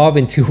evolve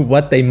into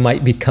what they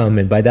might become.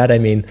 And by that, I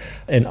mean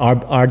an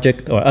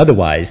object or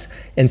otherwise.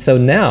 And so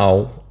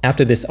now,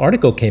 after this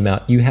article came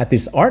out, you had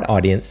this art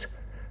audience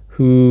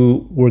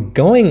who were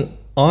going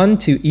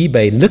onto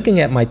eBay, looking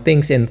at my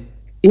things, and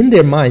in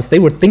their minds, they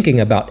were thinking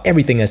about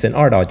everything as an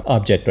art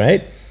object,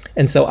 right?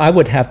 And so I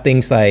would have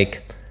things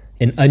like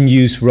an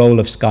unused roll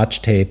of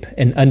Scotch tape,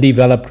 an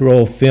undeveloped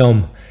roll of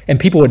film, and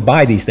people would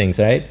buy these things,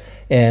 right?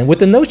 And with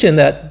the notion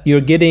that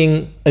you're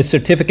getting a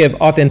certificate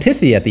of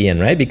authenticity at the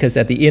end, right? Because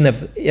at the end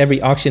of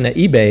every auction at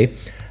eBay,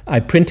 I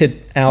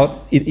printed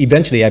out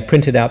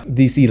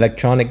these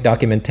electronic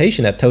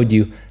documentation that told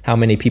you how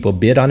many people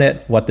bid on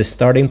it, what the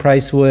starting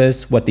price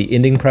was, what the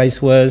ending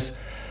price was.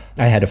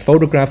 I had a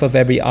photograph of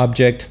every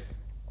object.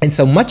 And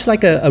so much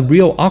like a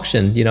real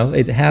auction,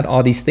 it had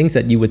all these things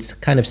that you would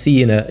kind of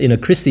see in a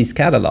Christie's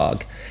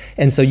catalog.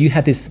 And so you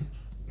had this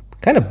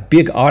kind of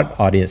big art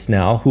audience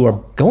now who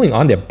are going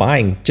on there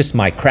buying just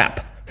my crap.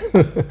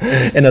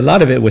 And a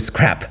lot of it was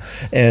crap.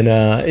 And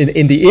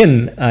in the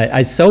end,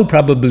 I sold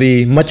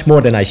probably much more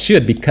than I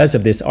should because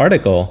of this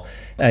article.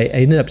 I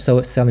ended up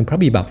selling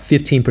probably about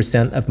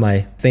 15% of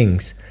my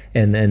things.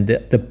 And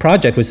the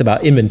project was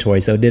about inventory,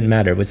 so it didn't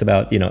matter. It was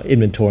about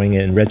inventorying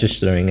it and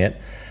registering it.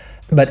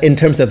 But in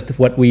terms of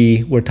what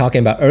we were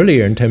talking about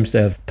earlier, in terms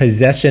of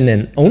possession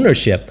and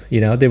ownership,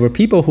 there were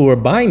people who were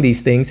buying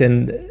these things,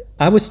 and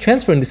I was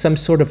transferring some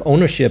sort of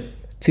ownership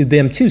to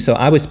them too. So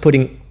I was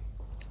putting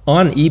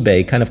on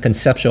eBay kind of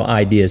conceptual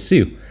ideas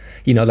too.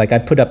 Like I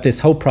put up this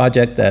whole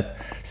project that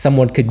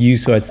someone could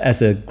use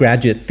as a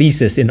graduate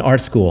thesis in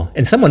art school,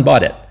 and someone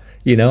bought it.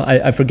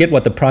 I forget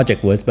what the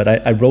project was, but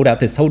I wrote out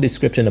this whole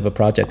description of a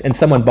project, and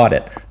someone bought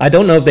it. I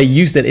don't know if they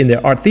used it in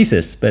their art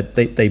thesis, but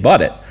they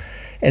bought it.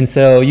 And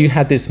so you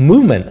had this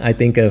movement, I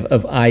think,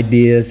 of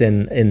ideas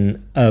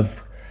and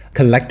of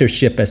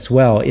collectorship as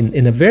well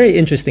in a very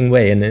interesting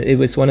way. And it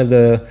was one of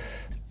the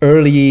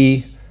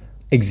early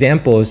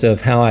examples of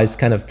how I was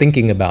kind of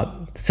thinking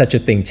about such a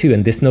thing too,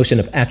 and this notion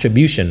of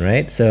attribution,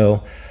 right?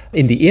 So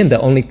in the end,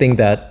 the only thing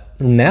that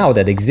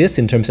exists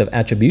in terms of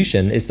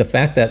attribution is the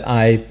fact that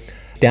I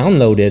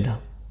downloaded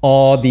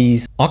all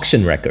these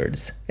auction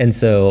records. And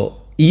so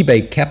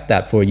eBay kept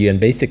that for you, and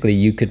basically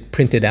you could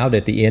print it out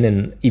at the end.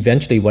 And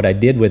eventually what I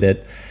did with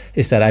it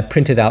is that I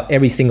printed out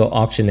every single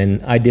auction,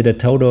 and I did a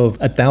total of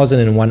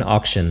 1,001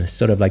 auctions,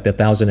 sort of like the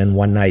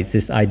 1,001 nights,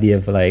 this idea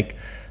of like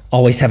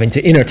always having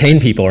to entertain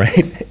people,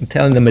 right?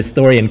 Telling them a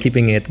story and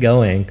keeping it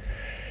going.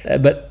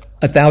 But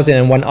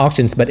 1,001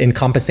 auctions, but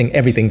encompassing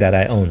everything that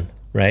I own,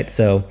 right?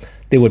 So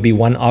there would be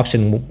one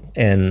auction,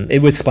 and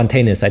it was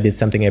spontaneous. I did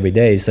something every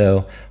day.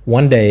 So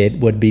one day it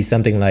would be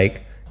something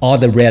like all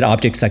the red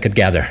objects I could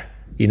gather,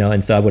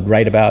 and so I would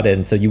write about it.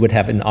 And so you would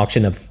have an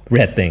auction of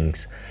red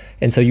things.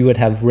 And so you would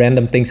have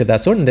random things of that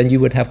sort, and then you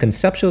would have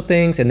conceptual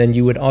things, and then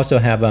you would also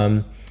have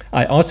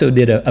I also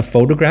did a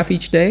photograph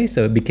each day.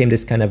 So it became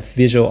this kind of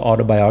visual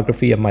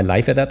autobiography of my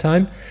life at that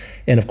time.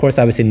 And of course,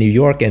 I was in New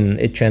York, and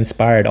it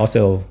transpired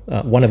also.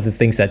 One of the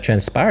things that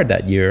transpired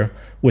that year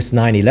was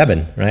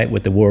 9/11, right,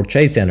 with the World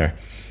Trade Center.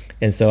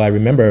 And so I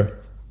remember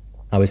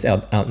I was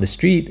out in the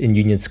street in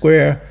Union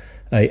Square.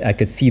 I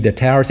could see the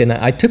towers, and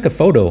I took a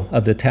photo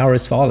of the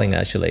towers falling,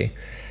 actually.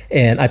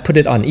 And I put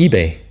it on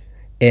eBay.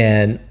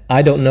 And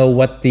I don't know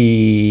what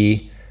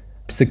the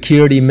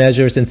security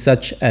measures and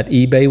such at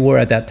eBay were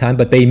at that time,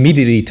 but they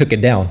immediately took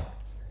it down.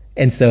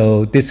 And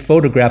so this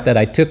photograph that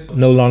I took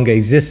no longer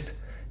exists.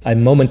 I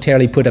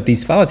momentarily put up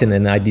these files and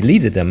then I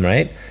deleted them,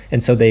 right?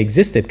 And so they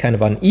existed kind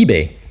of on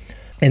eBay.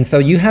 And so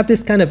you have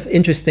this kind of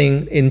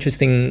interesting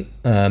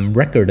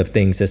record of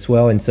things as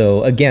well. And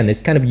so again,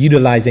 it's kind of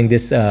utilizing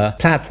this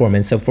platform.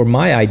 And so for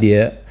my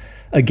idea,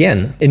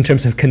 again, in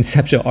terms of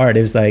conceptual art,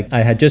 it was like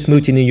I had just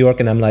moved to New York,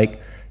 and I'm like,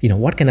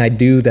 what can I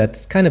do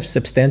that's kind of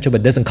substantial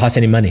but doesn't cost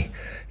any money?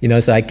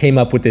 So I came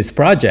up with this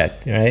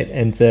project, right?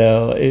 And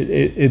so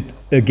it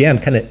again,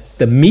 kind of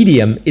the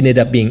medium ended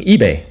up being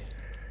eBay.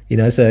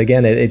 So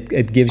again,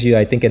 it gives you,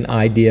 I think, an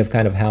idea of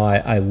kind of how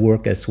I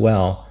work as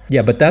well.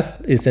 Yeah, but that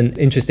is an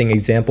interesting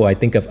example, I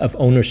think, of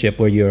ownership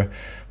where you're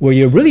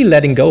really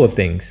letting go of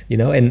things,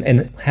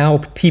 and how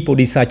people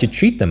decide to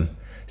treat them.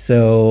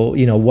 So,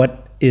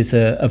 what is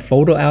a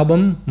photo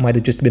album might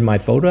have just been my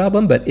photo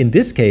album, but in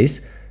this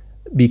case,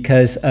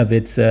 because of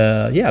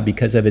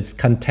its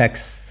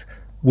context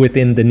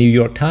within the New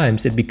York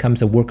Times, it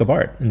becomes a work of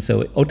art. And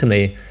so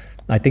ultimately,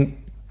 I think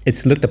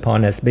it's looked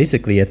upon as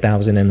basically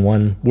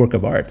 1,001 work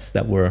of arts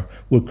that were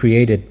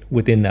created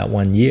within that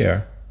 1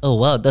 year. Oh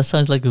wow, that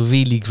sounds like a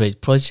really great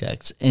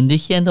project. And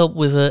did you end up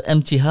with an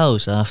empty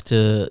house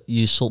after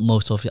you sold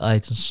most of your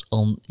items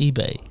on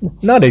eBay?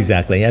 Not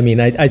exactly. I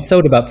mean, I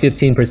sold about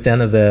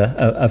 15%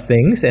 of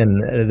things,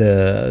 and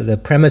the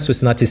premise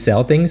was not to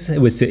sell things;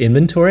 it was to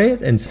inventory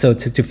it. And so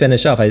to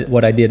finish off,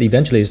 what I did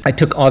eventually is I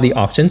took all the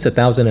auctions,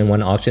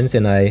 1,001 auctions,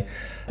 and I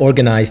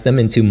organized them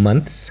into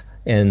months.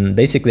 And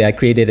basically, I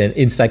created an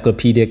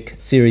encyclopedic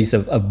series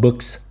of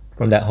books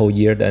from that whole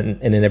year. And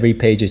then every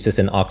page is just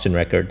an auction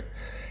record.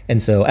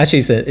 And so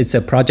actually it's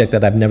a project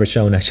that I've never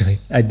shown, actually.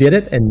 I did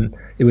it and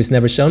it was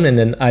never shown. And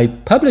then I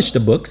published the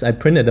books, I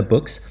printed the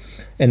books.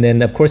 And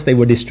then of course they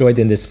were destroyed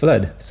in this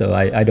flood. So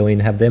I don't even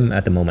have them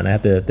at the moment. I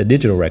have the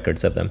digital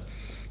records of them.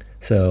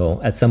 So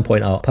at some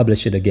point I'll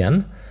publish it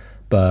again.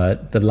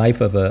 But the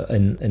life of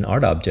an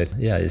art object,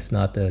 is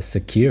not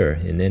secure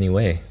in any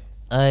way.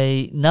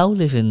 I now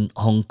live in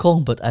Hong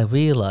Kong, but I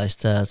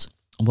realized that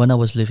when I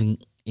was living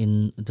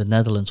in the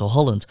Netherlands or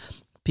Holland,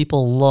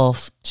 people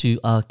love to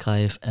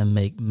archive and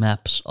make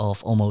maps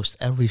of almost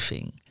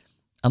everything.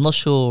 I'm not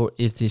sure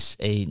if this is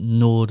a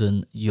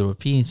Northern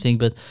European thing,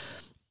 but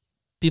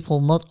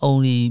people not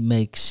only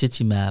make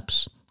city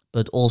maps,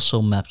 but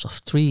also maps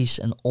of trees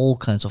and all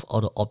kinds of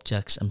other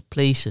objects and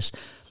places.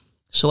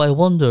 So I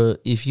wonder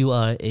if you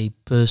are a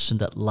person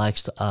that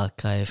likes to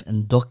archive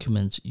and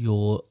document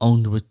your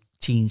own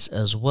routines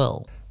as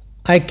well.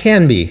 I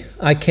can be.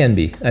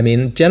 I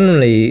mean,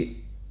 generally,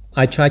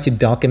 I try to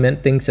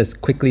document things as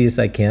quickly as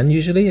I can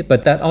usually,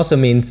 but that also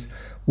means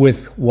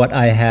with what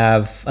I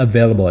have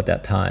available at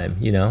that time.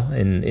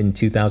 In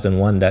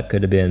 2001, that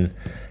could have been,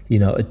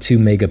 a 2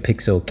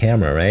 megapixel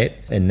camera, right?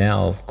 And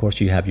now, of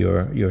course, you have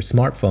your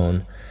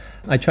smartphone.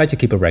 I try to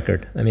keep a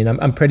record. I mean,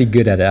 I'm pretty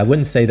good at it. I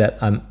wouldn't say that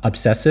I'm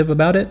obsessive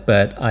about it,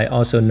 but I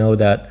also know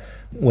that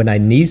when I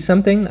need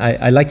something,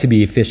 I like to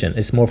be efficient.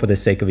 It's more for the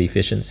sake of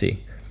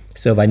efficiency.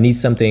 So if I need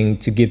something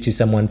to give to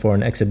someone for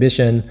an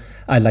exhibition,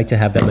 I like to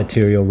have that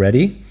material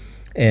ready.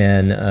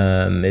 And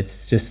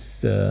it's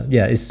just,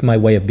 it's my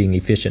way of being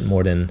efficient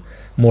more than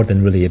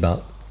really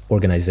about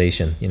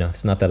organization.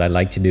 It's not that I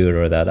like to do it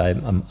or that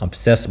I'm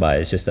obsessed by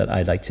it. It's just that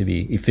I like to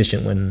be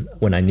efficient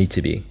when I need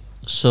to be.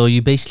 So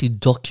you basically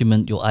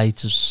document your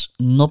items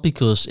not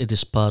because it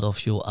is part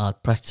of your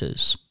art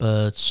practice,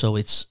 but so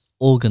it's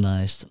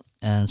organized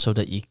and so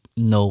that you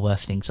know where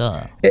things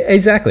are.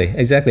 Exactly.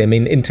 I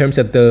mean, in terms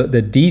of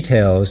the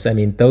details, I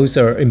mean, those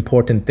are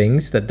important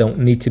things that don't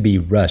need to be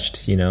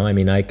rushed. I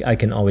mean, I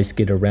can always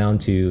get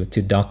around to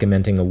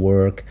documenting a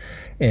work.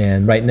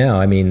 And right now,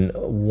 I mean,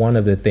 one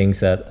of the things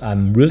that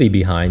I'm really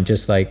behind,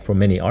 just like for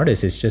many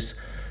artists, is just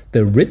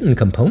the written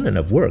component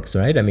of works,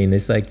 right? I mean,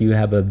 it's like you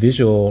have a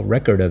visual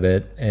record of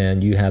it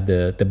and you have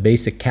the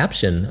basic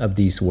caption of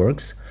these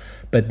works,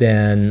 but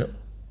then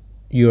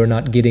you're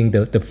not getting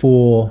the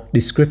full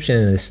description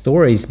and the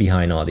stories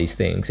behind all these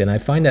things. And I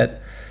find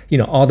that,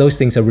 all those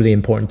things are really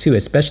important too,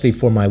 especially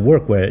for my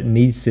work where it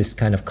needs this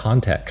kind of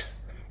context.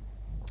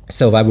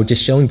 So if I were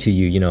just showing to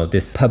you,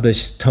 this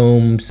published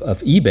tomes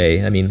of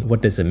eBay, I mean,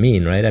 what does it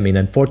mean, right? I mean,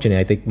 unfortunately,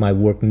 I think my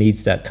work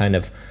needs that kind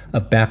of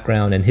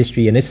background and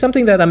history. And it's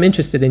something that I'm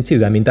interested in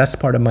too. I mean, that's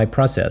part of my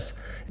process.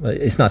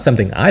 It's not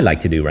something I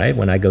like to do, right?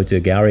 When I go to a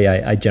gallery,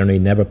 I generally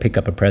never pick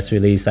up a press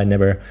release. I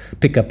never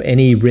pick up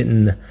any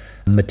written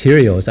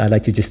materials. I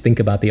like to just think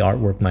about the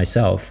artwork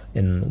myself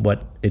and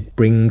what it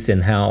brings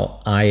and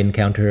how I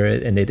encounter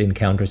it and it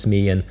encounters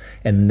me, and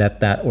let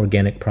that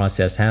organic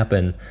process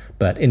happen.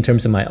 But in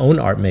terms of my own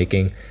art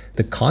making,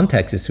 the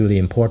context is really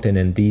important,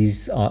 and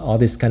all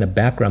this kind of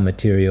background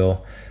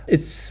material,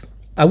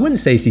 I wouldn't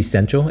say it's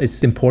essential.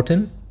 It's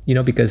important,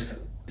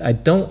 because I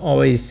don't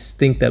always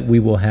think that we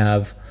will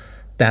have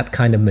that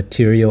kind of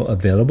material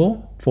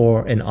available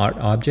for an art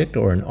object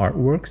or an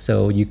artwork.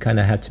 So you kind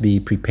of have to be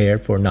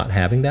prepared for not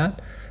having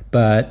that.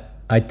 But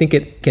I think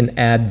it can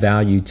add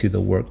value to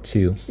the work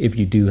too, if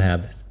you do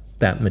have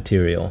that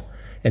material.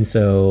 And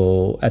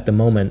so at the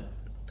moment,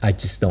 I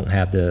just don't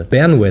have the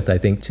bandwidth, I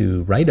think,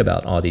 to write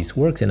about all these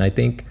works. And I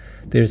think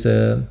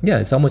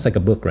it's almost like a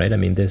book, right? I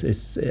mean,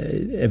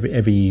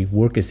 every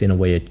work is in a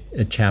way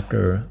a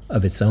chapter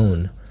of its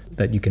own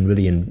that you can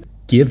really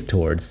give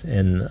towards.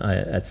 And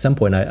at some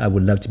point, I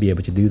would love to be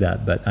able to do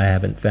that, but I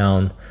haven't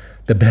found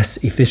the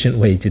best efficient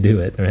way to do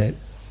it, right?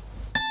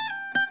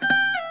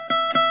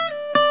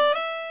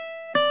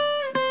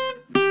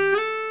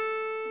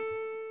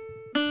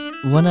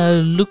 When I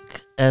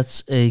look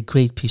at a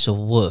great piece of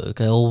work,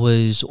 I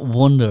always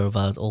wonder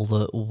about all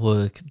the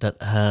work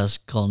that has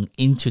gone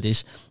into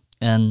this,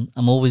 and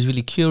I'm always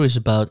really curious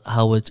about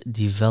how it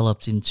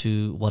developed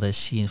into what I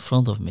see in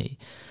front of me.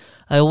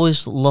 I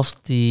always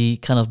loved the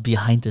kind of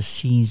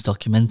behind-the-scenes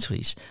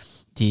documentaries,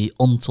 the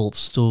untold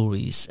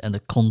stories and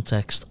the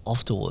context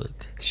of the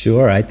work.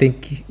 Sure, I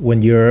think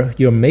when you're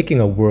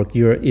making a work,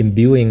 you're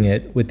imbuing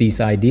it with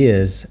these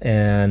ideas.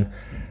 And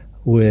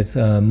with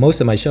most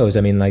of my shows,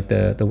 I mean, like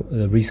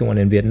the recent one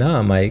in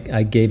Vietnam,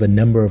 I gave a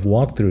number of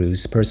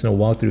walkthroughs, personal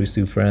walkthroughs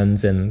to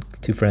friends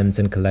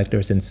and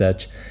collectors and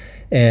such.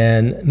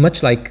 And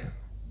much like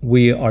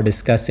we are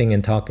discussing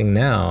and talking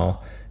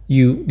now,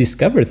 you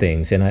discover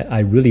things. And I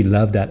really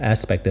love that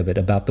aspect of it,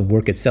 about the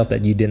work itself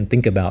that you didn't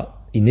think about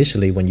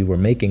initially when you were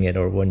making it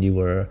or when you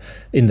were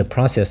in the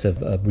process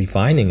of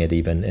refining it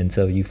even. And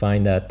so you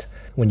find that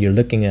when you're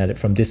looking at it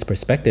from this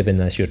perspective, and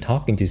as you're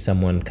talking to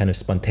someone kind of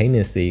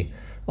spontaneously,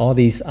 all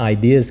these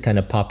ideas kind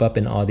of pop up,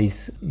 and all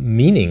these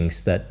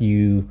meanings that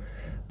you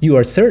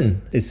are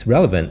certain is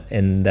relevant,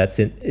 and that's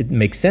it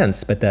makes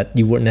sense, but that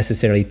you weren't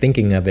necessarily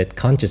thinking of it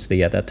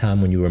consciously at that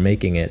time when you were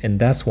making it. And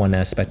that's one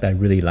aspect I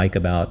really like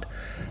about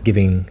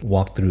giving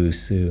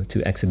walkthroughs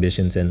to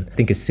exhibitions. And I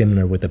think it's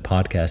similar with the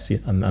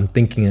podcast. I'm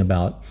thinking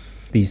about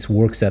these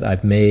works that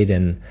I've made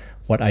and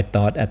what I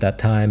thought at that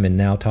time, and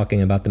now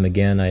talking about them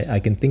again, I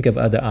can think of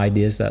other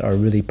ideas that are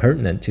really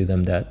pertinent to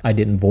them that I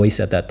didn't voice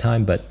at that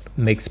time, but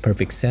makes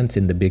perfect sense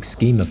in the big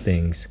scheme of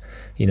things.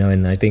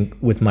 And I think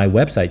with my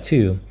website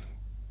too,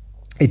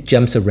 it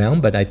jumps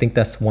around, but I think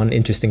that's one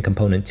interesting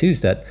component too,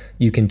 is that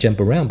you can jump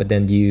around, but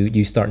then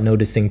you start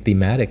noticing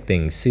thematic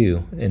things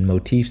too, and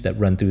motifs that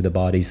run through the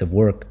bodies of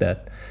work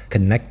that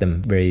connect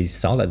them very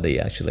solidly,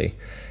 actually.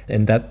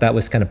 And that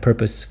was kind of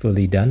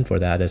purposefully done for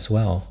that as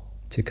well,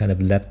 to kind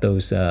of let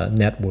those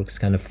networks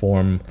kind of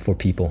form for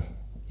people,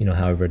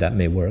 however that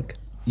may work.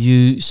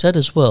 You said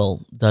as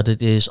well that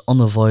it is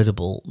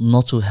unavoidable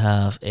not to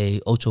have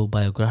a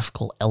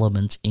autobiographical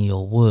element in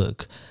your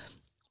work.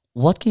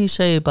 What can you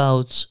say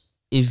about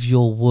if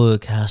your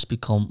work has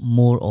become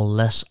more or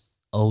less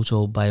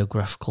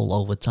autobiographical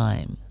over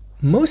time?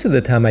 Most of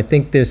the time, I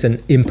think there's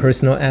an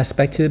impersonal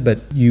aspect to it, but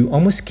you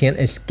almost can't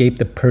escape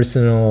the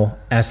personal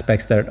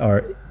aspects that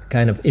are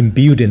kind of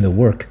imbued in the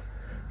work.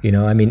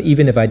 I mean,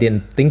 even if I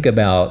didn't think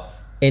about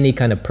any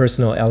kind of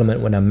personal element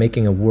when I'm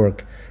making a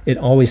work, it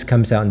always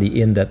comes out in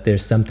the end that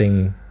there's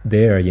something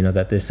there,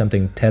 that there's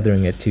something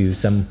tethering it to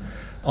some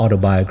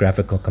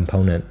autobiographical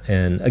component.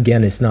 And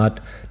again, it's not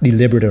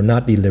deliberate or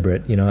not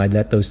deliberate. I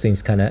let those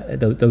things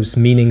those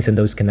meanings and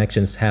those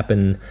connections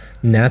happen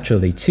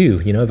naturally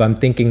too. If I'm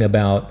thinking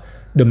about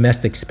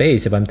domestic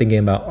space, if I'm thinking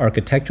about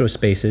architectural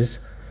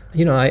spaces,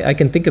 I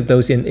can think of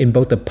those in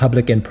both the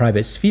public and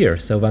private sphere.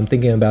 So if I'm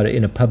thinking about it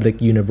in a public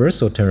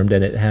universal term,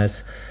 then it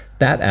has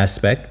that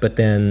aspect. But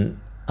then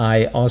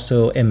I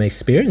also am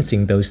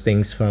experiencing those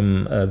things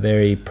from a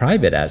very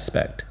private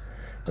aspect.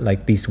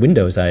 Like these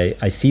windows,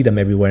 I see them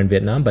everywhere in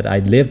Vietnam, but I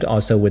lived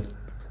also with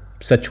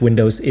such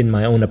windows in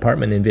my own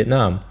apartment in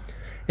Vietnam.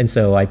 And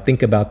so I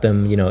think about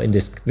them, in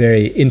this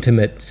very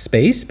intimate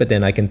space, but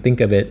then I can think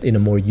of it in a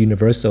more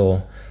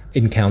universal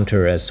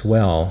encounter as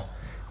well.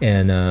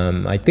 And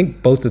I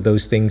think both of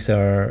those things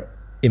are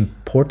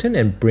important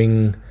and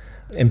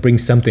bring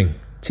something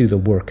to the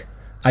work.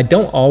 I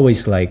don't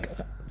always like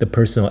the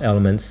personal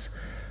elements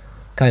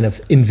kind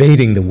of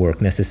invading the work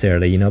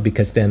necessarily,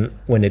 because then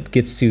when it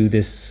gets to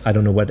this, I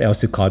don't know what else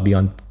to call it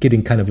beyond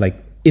getting kind of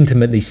like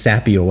intimately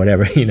sappy or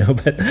whatever,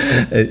 but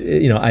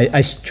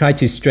I try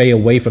to stray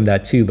away from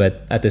that too.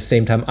 But at the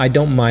same time, I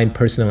don't mind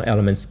personal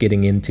elements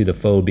getting into the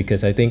fold,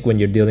 because I think when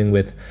you're dealing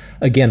with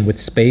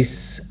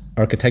space,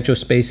 architectural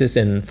spaces,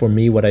 and for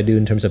me, what I do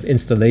in terms of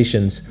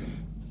installations,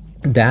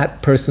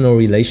 that personal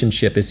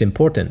relationship is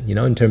important,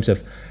 in terms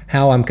of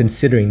how I'm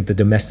considering the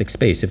domestic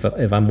space.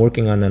 If I'm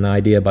working on an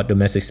idea about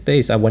domestic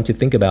space, I want to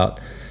think about,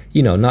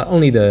 not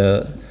only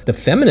the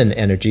feminine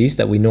energies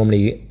that we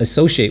normally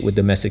associate with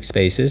domestic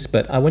spaces,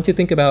 but I want to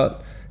think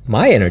about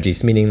my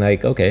energies, meaning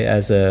like, okay,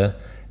 as a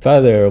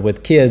father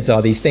with kids,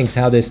 all these things,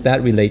 how does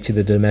that relate to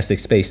the domestic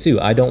space too?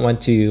 I don't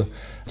want to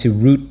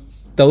root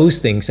those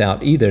things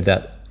out either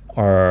that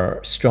are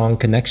strong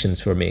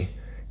connections for me.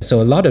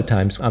 So a lot of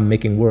times I'm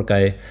making work,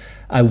 I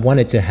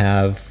wanted to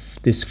have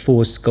this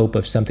full scope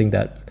of something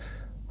that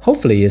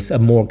hopefully is a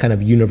more kind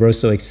of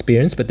universal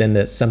experience, but then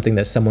that's something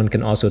that someone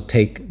can also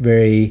take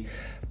very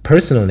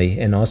personally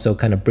and also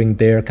kind of bring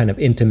their kind of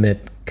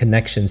intimate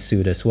connections to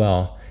it as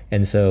well.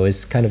 And so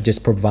it's kind of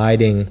just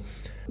providing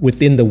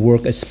within the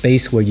work a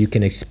space where you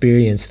can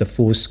experience the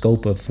full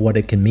scope of what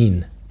it can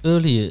mean.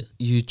 Earlier,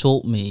 you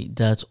told me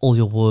that all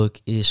your work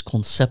is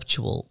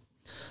conceptual.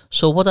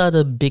 So what are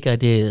the big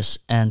ideas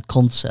and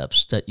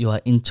concepts that you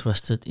are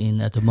interested in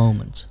at the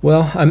moment?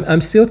 Well,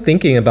 I'm still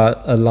thinking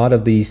about a lot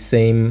of these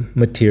same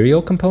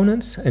material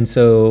components. And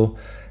so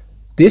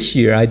this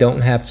year, I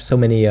don't have so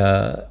many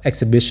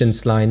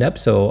exhibitions lined up,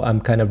 so I'm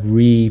kind of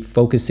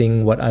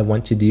refocusing what I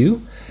want to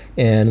do.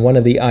 And one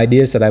of the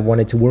ideas that I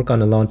wanted to work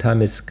on a long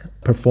time is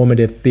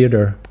performative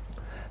theater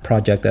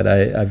project that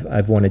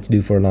I've wanted to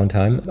do for a long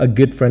time. A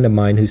good friend of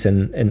mine who's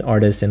an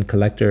artist and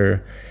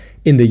collector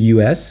in the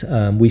US,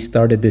 we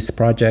started this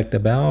project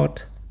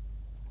about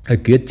a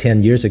good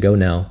 10 years ago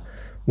now,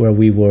 where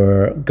we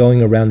were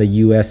going around the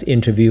US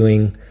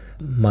interviewing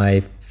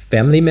my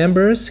family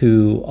members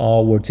who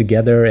all were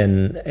together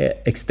and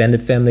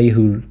extended family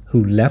who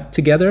left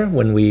together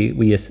when we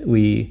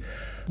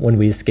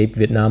escaped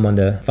Vietnam on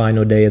the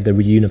final day of the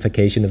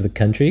reunification of the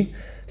country.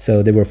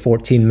 So there were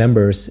 14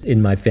 members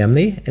in my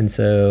family, and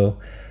so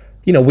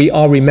we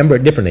all remember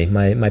it differently.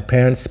 My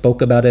parents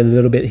spoke about it a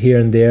little bit here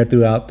and there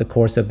throughout the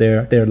course of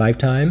their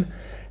lifetime,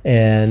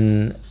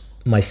 and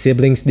my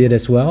siblings did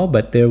as well,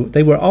 but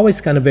they were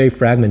always kind of very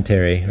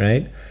fragmentary,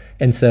 right?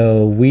 And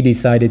so we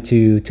decided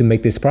to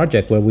make this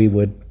project where we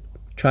would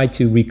try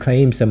to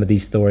reclaim some of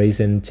these stories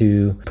and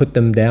to put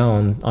them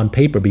down on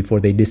paper before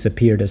they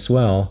disappeared as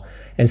well.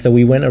 And so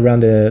we went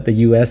around the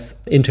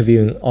US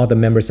interviewing all the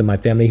members of my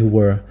family who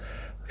were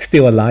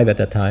still alive at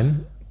that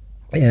time,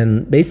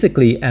 and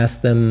basically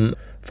asked them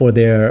for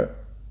their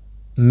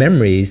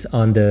memories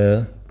on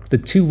the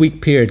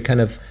 2-week period kind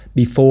of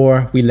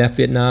before we left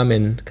Vietnam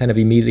and kind of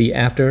immediately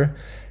after,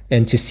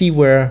 and to see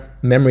where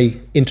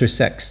memory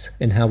intersects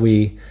and how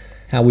we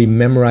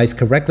memorize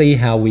correctly,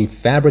 how we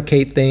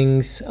fabricate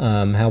things,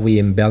 how we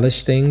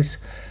embellish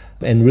things,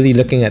 and really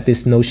looking at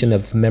this notion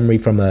of memory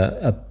from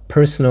a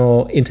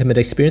personal, intimate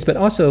experience, but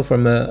also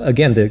from,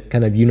 again, the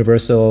kind of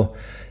universal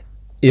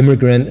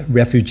immigrant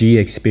refugee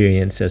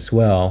experience as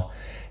well.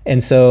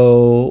 And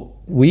so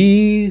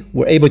we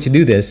were able to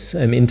do this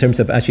in terms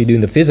of actually doing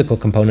the physical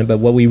component. But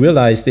what we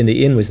realized in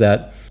the end was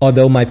that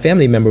although my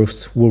family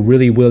members were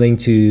really willing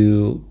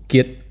to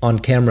get on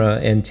camera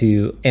and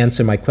to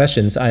answer my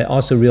questions, I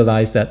also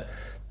realized that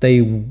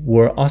they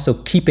were also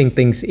keeping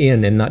things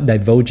in and not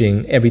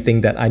divulging everything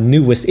that I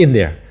knew was in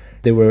there.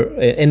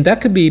 And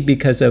that could be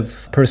because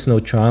of personal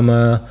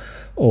trauma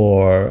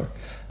or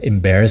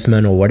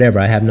embarrassment or whatever.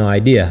 I have no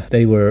idea.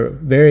 They were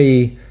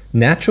very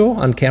natural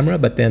on camera,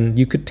 but then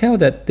you could tell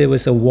that there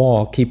was a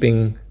wall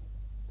keeping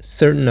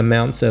certain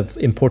amounts of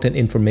important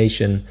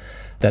information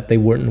that they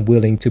weren't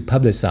willing to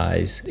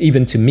publicize,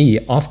 even to me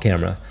off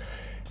camera.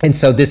 And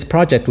so this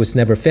project was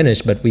never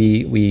finished, but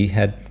we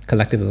had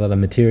collected a lot of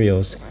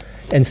materials.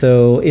 And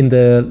so in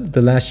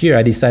the last year,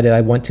 I decided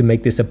I want to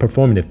make this a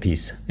performative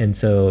piece. And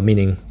so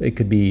meaning it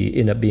could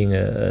end up being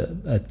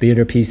a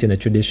theater piece in a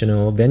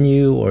traditional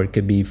venue, or it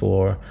could be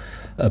for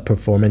a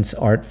performance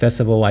art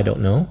festival. I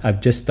don't know.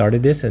 I've just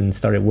started this and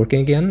started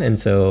working again. And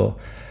so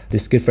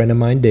this good friend of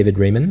mine, David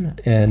Raymond,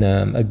 and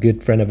a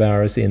good friend of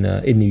ours in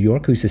New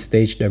York, who's a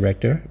stage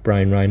director,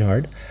 Brian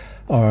Reinhardt,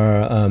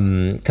 are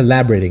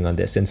collaborating on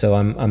this. And so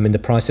I'm in the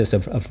process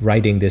of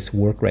writing this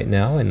work right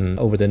now, and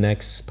over the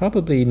next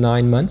probably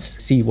 9 months,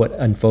 see what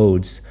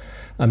unfolds.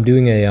 I'm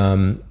doing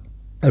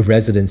a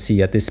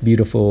residency at this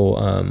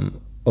beautiful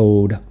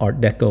old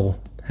Art Deco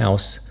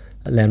house,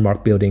 a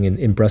landmark building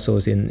in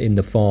Brussels in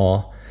the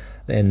fall.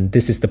 And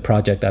this is the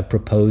project I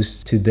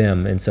proposed to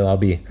them. And so I'll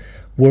be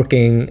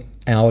working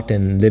out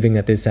and living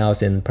at this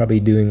house and probably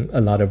doing a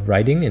lot of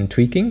writing and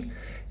tweaking.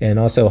 And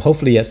also,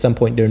 hopefully, at some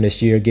point during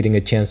this year, getting a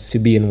chance to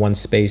be in one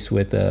space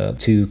with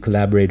 2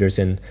 collaborators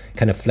and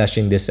kind of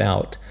fleshing this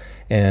out.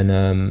 And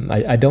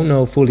I don't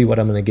know fully what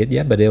I'm going to get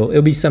yet, but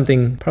it'll be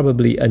something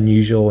probably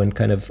unusual and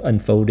kind of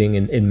unfolding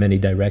in many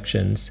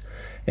directions.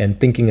 And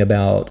thinking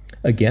about,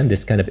 again,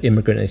 this kind of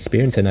immigrant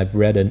experience. And I've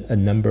read a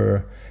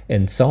number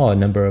and saw a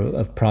number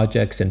of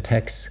projects and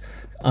texts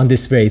on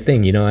this very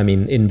thing.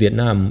 In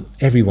Vietnam,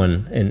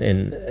 everyone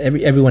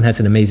everyone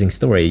has an amazing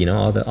story.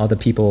 All the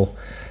people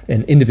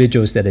and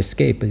individuals that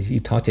escape, as you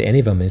talk to any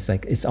of them, it's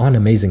like it's all an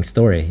amazing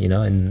story.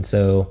 And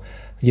so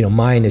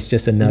mine is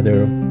just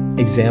another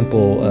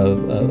example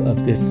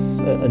of this,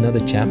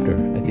 another chapter,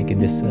 I think, in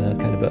this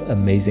kind of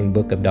amazing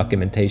book of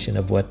documentation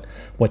of what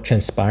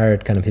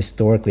transpired kind of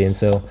historically. And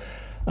so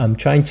I'm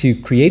trying to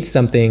create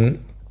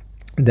something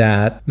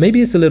that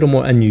maybe it's a little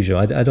more unusual.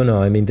 I don't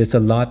know. I mean, there's a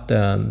lot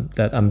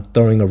that I'm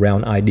throwing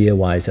around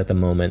idea-wise at the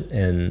moment,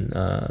 and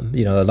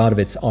a lot of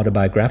it's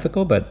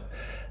autobiographical. But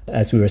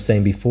as we were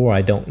saying before,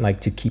 I don't like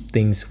to keep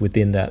things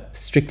within that,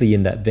 strictly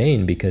in that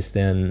vein, because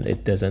then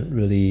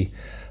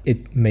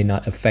it may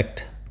not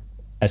affect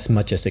as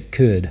much as it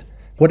could,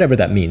 whatever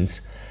that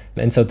means.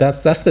 And so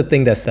that's the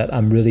thing that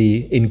I'm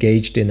really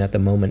engaged in at the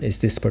moment, is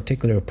this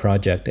particular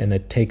project, and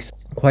it takes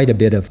quite a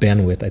bit of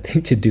bandwidth, I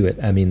think, to do it.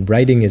 I mean,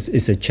 writing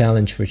is a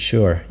challenge for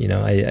sure.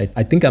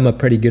 I think I'm a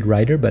pretty good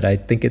writer, but I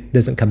think it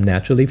doesn't come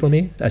naturally for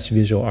me as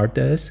visual art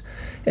does,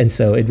 and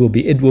so it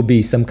will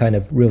be some kind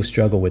of real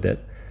struggle with it.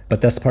 But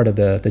that's part of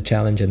the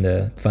challenge and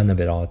the fun of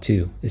it all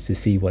too, is to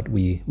see what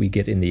we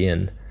get in the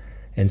end.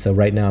 And so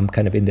right now I'm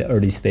kind of in the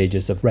early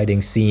stages of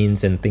writing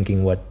scenes and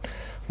thinking what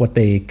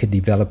they could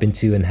develop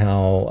into, and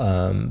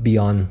how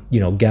beyond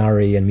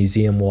gallery and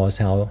museum walls,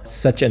 how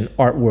such an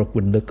artwork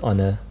would look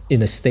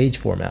in a stage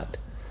format.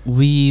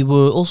 We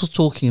were also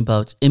talking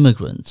about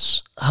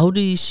immigrants. How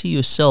do you see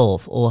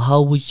yourself, or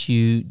how would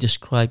you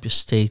describe your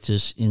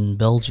status in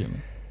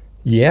Belgium?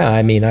 Yeah,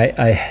 I mean, I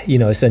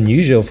it's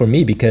unusual for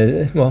me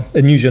because, well,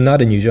 unusual,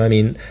 not unusual. I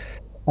mean,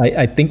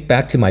 I think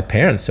back to my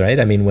parents, right?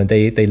 I mean, when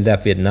they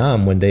left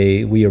Vietnam, when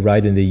we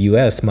arrived in the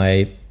U.S.,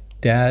 my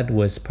dad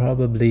was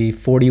probably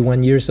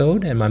 41 years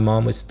old and my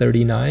mom was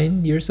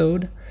 39 years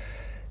old.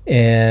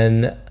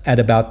 And at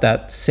about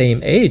that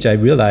same age, I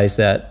realized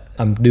that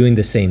I'm doing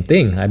the same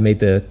thing. I made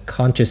the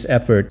conscious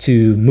effort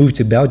to move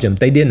to Belgium.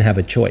 They didn't have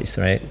a choice,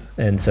 right?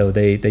 And so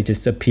they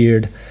just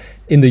appeared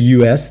in the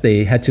US.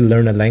 They had to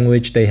learn a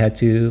language. They had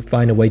to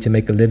find a way to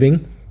make a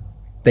living.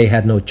 They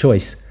had no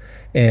choice.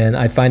 And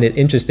I find it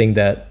interesting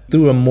that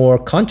through a more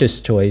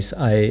conscious choice,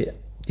 I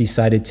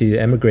decided to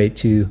emigrate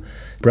to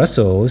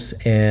Brussels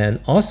and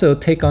also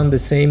take on the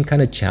same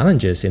kind of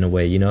challenges in a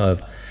way,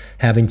 of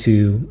having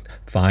to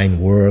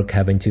find work,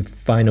 having to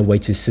find a way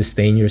to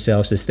sustain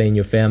yourself, sustain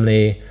your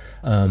family,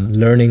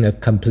 learning a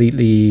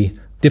completely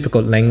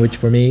difficult language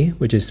for me,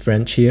 which is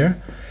French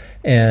here.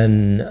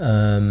 And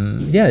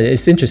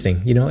it's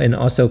interesting, and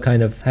also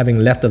kind of having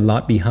left a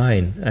lot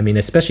behind. I mean,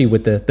 especially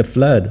with the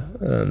flood,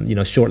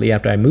 shortly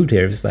after I moved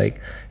here, it was like,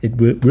 it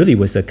really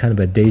was a kind of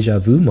a deja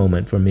vu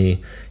moment for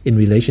me in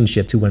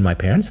relationship to when my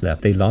parents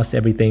left. They lost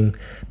everything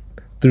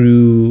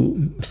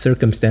through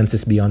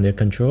circumstances beyond their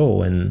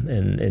control. And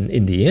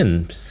in the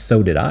end,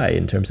 so did I,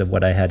 in terms of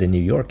what I had in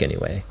New York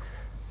anyway.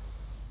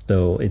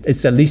 So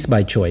it's at least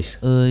by choice.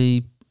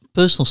 A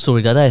personal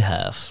story that I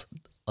have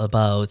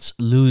about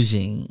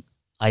losing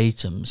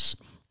items.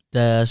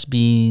 There's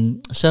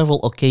been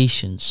several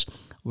occasions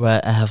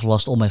where I have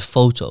lost all my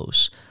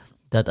photos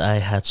that I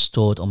had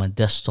stored on my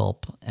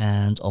desktop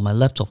and on my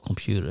laptop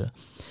computer.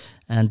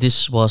 And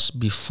this was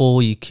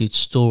before you could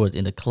store it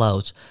in the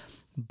cloud.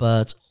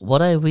 But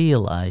what I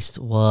realized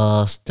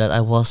was that I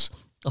was,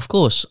 of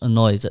course,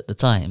 annoyed at the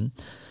time.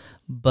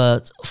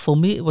 But for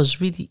me, it was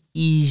really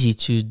easy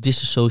to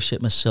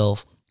disassociate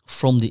myself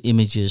from the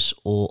images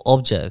or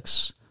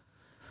objects.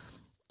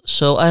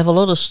 So I have a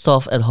lot of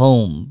stuff at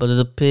home, but it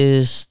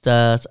appears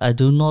that I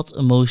do not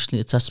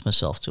emotionally attach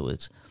myself to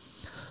it.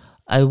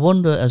 I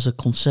wonder, as a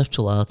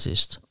conceptual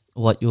artist,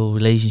 what your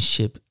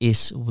relationship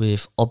is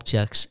with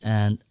objects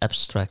and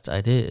abstract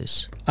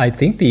ideas. I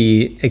think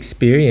the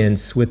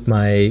experience with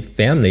my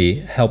family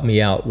helped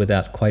me out with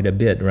that quite a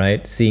bit,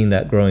 right? Seeing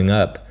that growing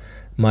up.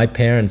 My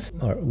parents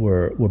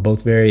were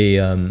both very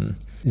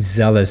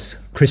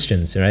zealous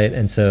Christians, right?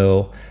 And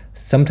so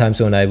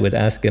sometimes when I would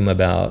ask them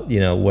about,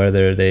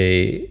 whether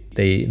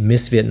they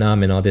miss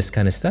Vietnam and all this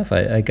kind of stuff,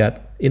 I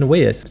got, in a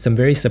way, some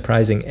very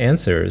surprising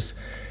answers,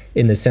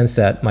 in the sense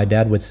that my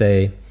dad would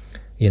say,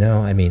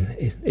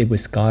 it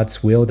was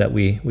God's will that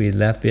we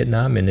left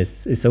Vietnam, and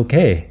it's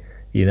okay,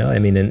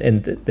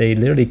 and they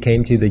literally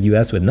came to the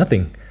US with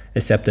nothing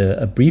except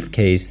a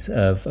briefcase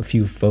of a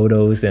few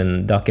photos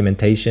and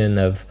documentation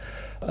of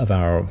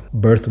our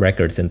birth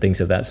records and things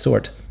of that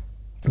sort.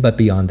 But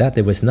beyond that,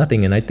 there was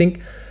nothing. And I think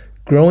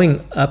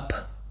growing up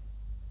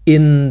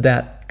in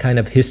that kind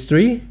of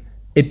history,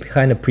 it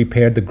kind of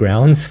prepared the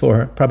grounds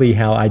for probably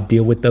how I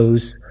deal with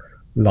those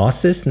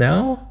losses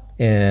now.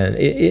 And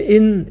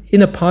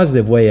in a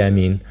positive way, I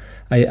mean,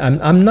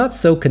 I'm not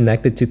so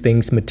connected to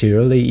things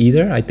materially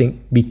either. I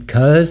think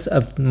because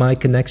of my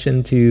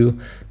connection to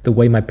the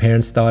way my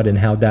parents thought and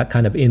how that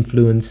kind of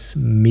influenced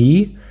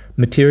me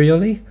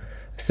materially.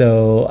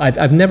 So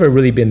I've never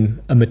really been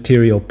a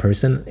material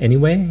person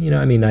anyway.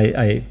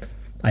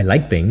 I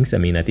like things.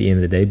 At the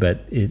end of the day,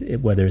 but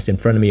whether it's in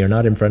front of me or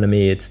not in front of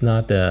me, it's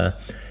not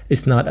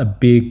a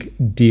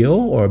big deal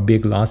or a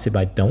big loss if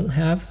I don't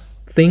have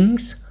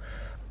things.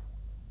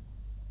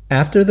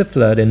 After the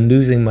flood and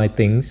losing my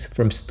things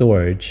from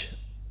storage,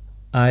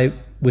 I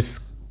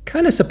was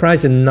kind of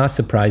surprised and not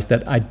surprised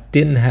that I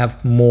didn't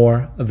have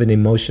more of an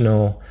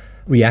emotional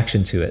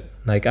reaction to it.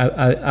 Like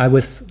I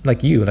was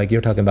like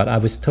you're talking about, I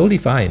was totally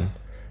fine.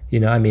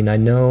 I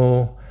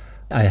know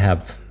I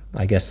have,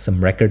 I guess,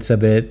 some records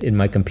of it in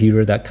my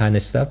computer, that kind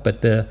of stuff.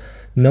 But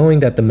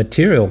knowing that the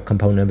material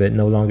component of it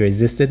no longer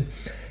existed,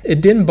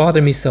 it didn't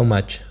bother me so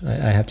much,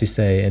 I have to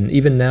say. And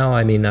even now,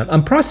 I mean,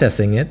 I'm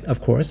processing it,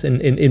 of course,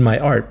 in my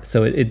art.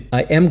 So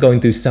I am going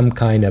through some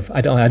kind of,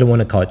 I don't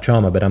want to call it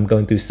trauma, but I'm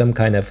going through some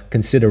kind of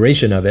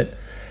consideration of it.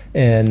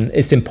 And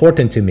it's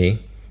important to me.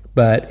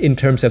 But in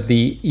terms of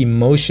the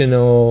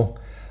emotional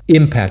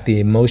impact, the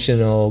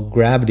emotional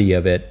gravity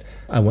of it,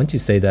 I want to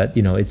say that,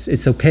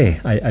 it's okay.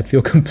 I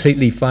feel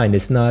completely fine.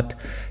 It's not,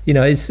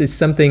 it's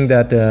something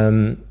that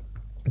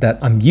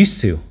I'm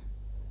used to.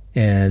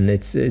 And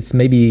it's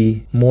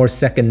maybe more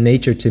second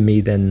nature to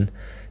me than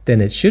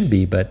it should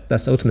be, but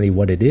that's ultimately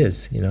what it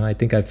is. I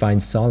think I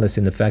find solace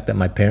in the fact that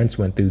my parents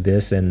went through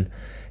this and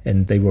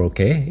they were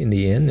okay in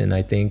the end. And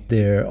I think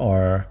there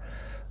are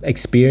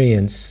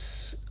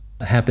experience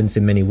happens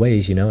in many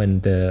ways,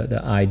 and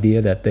the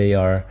idea that they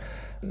are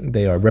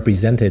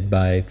represented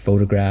by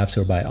photographs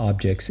or by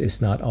objects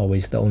is not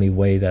always the only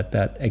way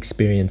that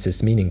experience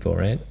is meaningful,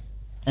 right?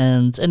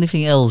 And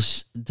anything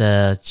else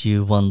that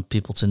you want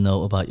people to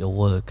know about your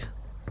work?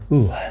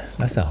 Ooh,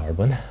 that's a hard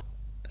one.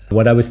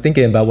 What I was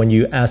thinking about when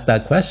you asked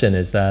that question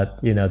is that,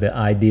 the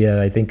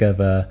idea, I think, of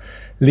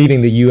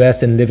leaving the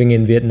US and living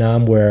in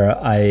Vietnam, where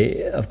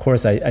of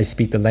course, I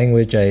speak the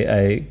language.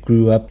 I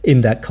grew up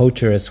in that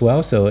culture as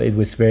well. So it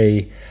was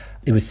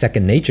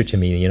second nature to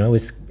me.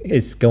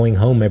 It's going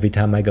home every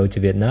time I go to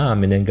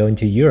Vietnam, and then going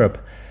to Europe.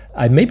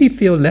 I maybe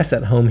feel less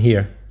at home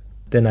here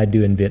than I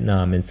do in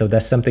Vietnam. And so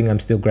that's something I'm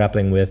still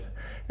grappling with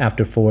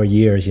after 4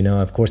 years,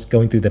 of course,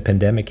 going through the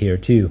pandemic here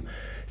too.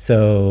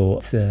 So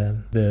it's,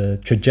 the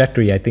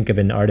trajectory, I think, of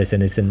an artist,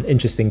 and it's an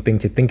interesting thing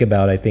to think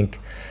about. I think,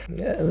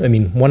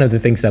 one of the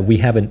things that we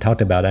haven't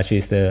talked about actually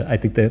is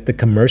the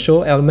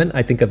commercial element,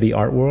 I think, of the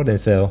art world. And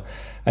so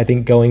I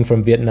think going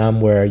from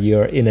Vietnam, where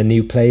you're in a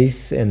new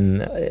place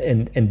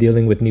and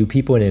dealing with new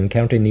people and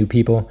encountering new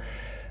people,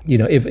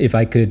 if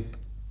I could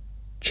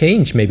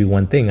change maybe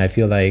one thing, I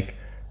feel like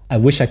I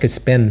wish I could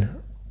spend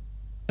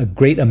a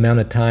great amount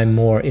of time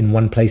more in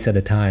one place at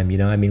a time.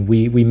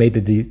 We made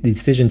the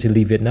decision to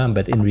leave Vietnam,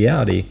 but in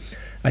reality,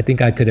 I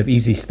think I could have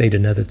easily stayed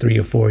another 3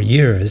 or 4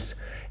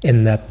 years,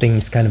 and that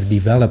things kind of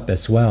develop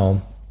as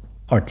well,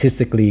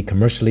 artistically,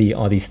 commercially,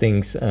 all these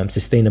things,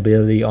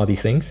 sustainability, all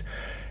these things.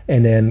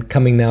 And then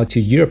coming now to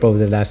Europe over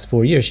the last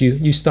 4 years,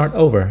 you start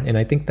over. And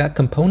I think that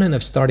component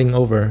of starting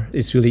over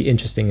is really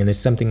interesting, and it's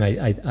something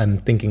I'm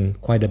thinking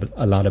quite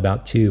a lot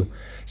about too.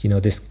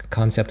 This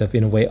concept of,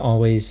 in a way,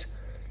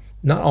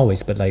 not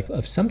always, but like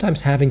of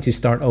sometimes having to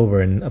start over.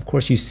 And of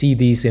course, you see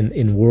these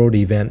in world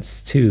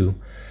events too,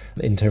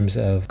 in terms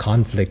of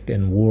conflict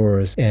and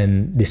wars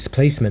and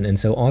displacement. And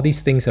so all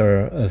these things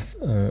are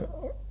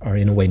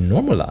in a way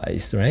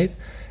normalized, right?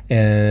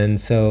 And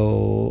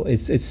so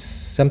it's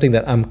something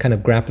that I'm kind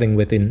of grappling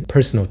with in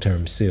personal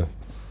terms too.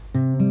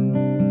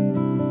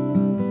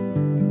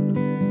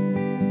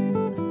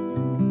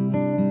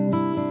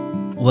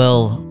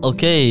 Well,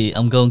 okay,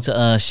 I'm going to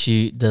ask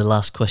you the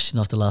last question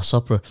of the Last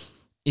Supper.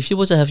 If you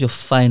were to have your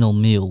final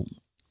meal,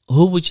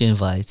 who would you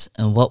invite,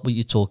 and what would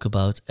you talk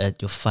about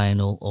at your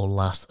final or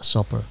last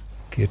supper?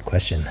 Good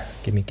question.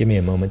 Give me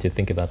a moment to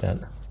think about that.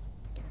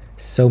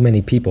 So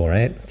many people,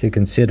 right, to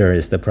consider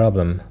is the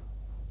problem.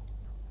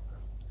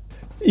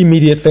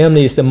 Immediate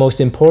family is the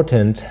most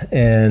important,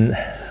 and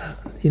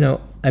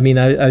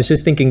I was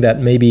just thinking that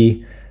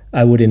maybe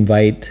I would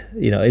invite,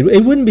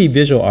 it wouldn't be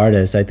visual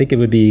artists. I think it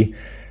would be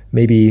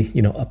maybe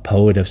a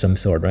poet of some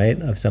sort,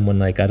 right? Of someone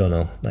like, I don't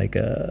know, like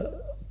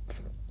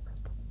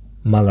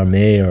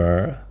Mallarmé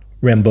or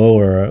Rimbaud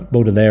or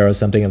Baudelaire or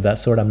something of that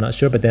sort. I'm not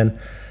sure, but then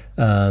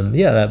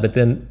but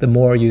then the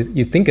more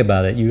you think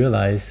about it, you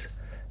realize,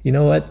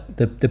 what,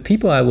 the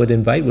people I would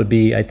invite would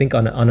be, I think,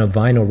 on a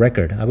vinyl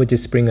record. I would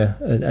just bring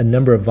a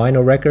number of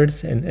vinyl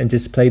records and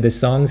just play the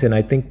songs, and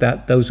I think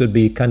that those would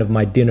be kind of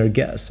my dinner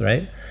guests,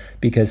 right?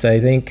 Because I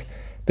think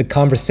the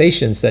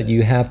conversations that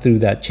you have through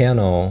that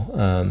channel,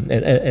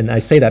 and I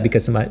say that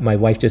because my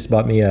wife just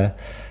bought me a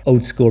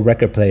old school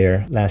record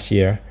player last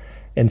year,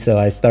 and so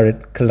I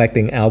started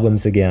collecting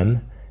albums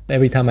again.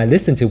 Every time I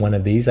listen to one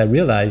of these, I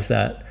realize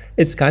that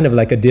it's kind of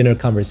like a dinner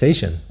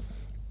conversation.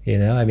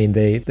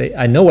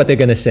 I know what they're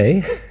going to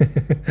say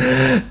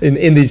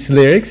in these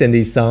lyrics and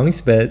these songs,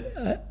 but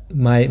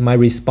my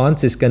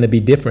response is going to be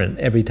different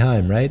every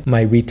time, right?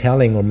 My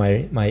retelling or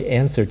my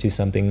answer to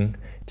something,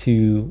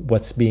 to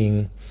what's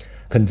being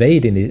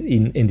conveyed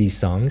in these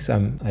songs,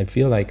 I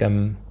feel like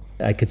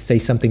I could say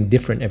something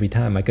different every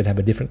time. I could have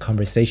a different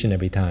conversation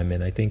every time,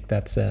 and I think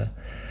that's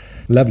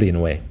lovely in a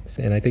way,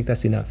 and I think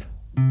that's enough.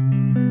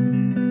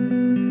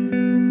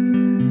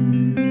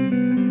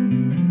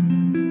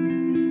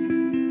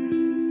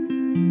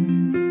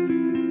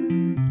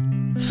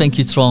 Thank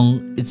you,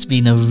 Trong. It's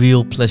been a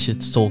real pleasure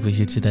to talk with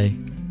you today.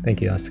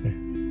 Thank you, Oscar.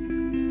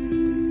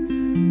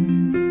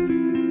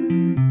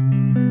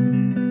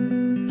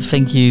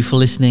 Thank you for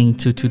listening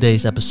to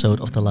today's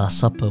episode of The Last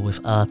Supper with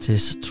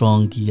artist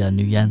Trong Gia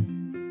Nguyen.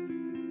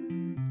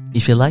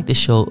 If you like the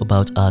show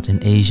about art in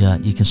Asia,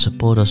 you can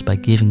support us by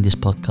giving this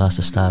podcast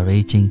a star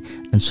rating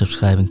and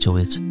subscribing to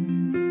it.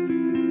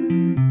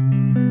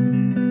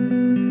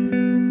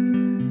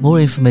 More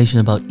information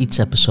about each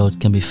episode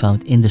can be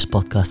found in this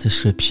podcast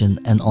description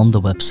and on the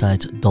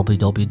website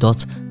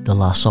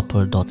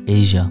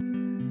www.thelastSupper.asia.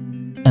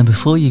 And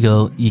before you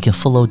go, you can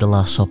follow The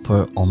Last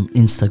Supper on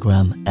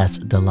Instagram at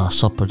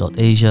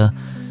thelastSupper.asia.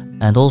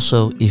 And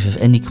also, if you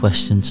have any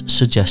questions,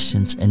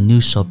 suggestions and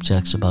new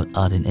subjects about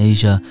art in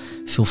Asia,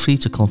 feel free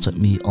to contact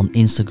me on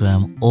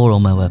Instagram or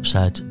on my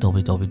website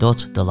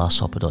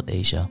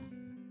www.thelastSupper.asia.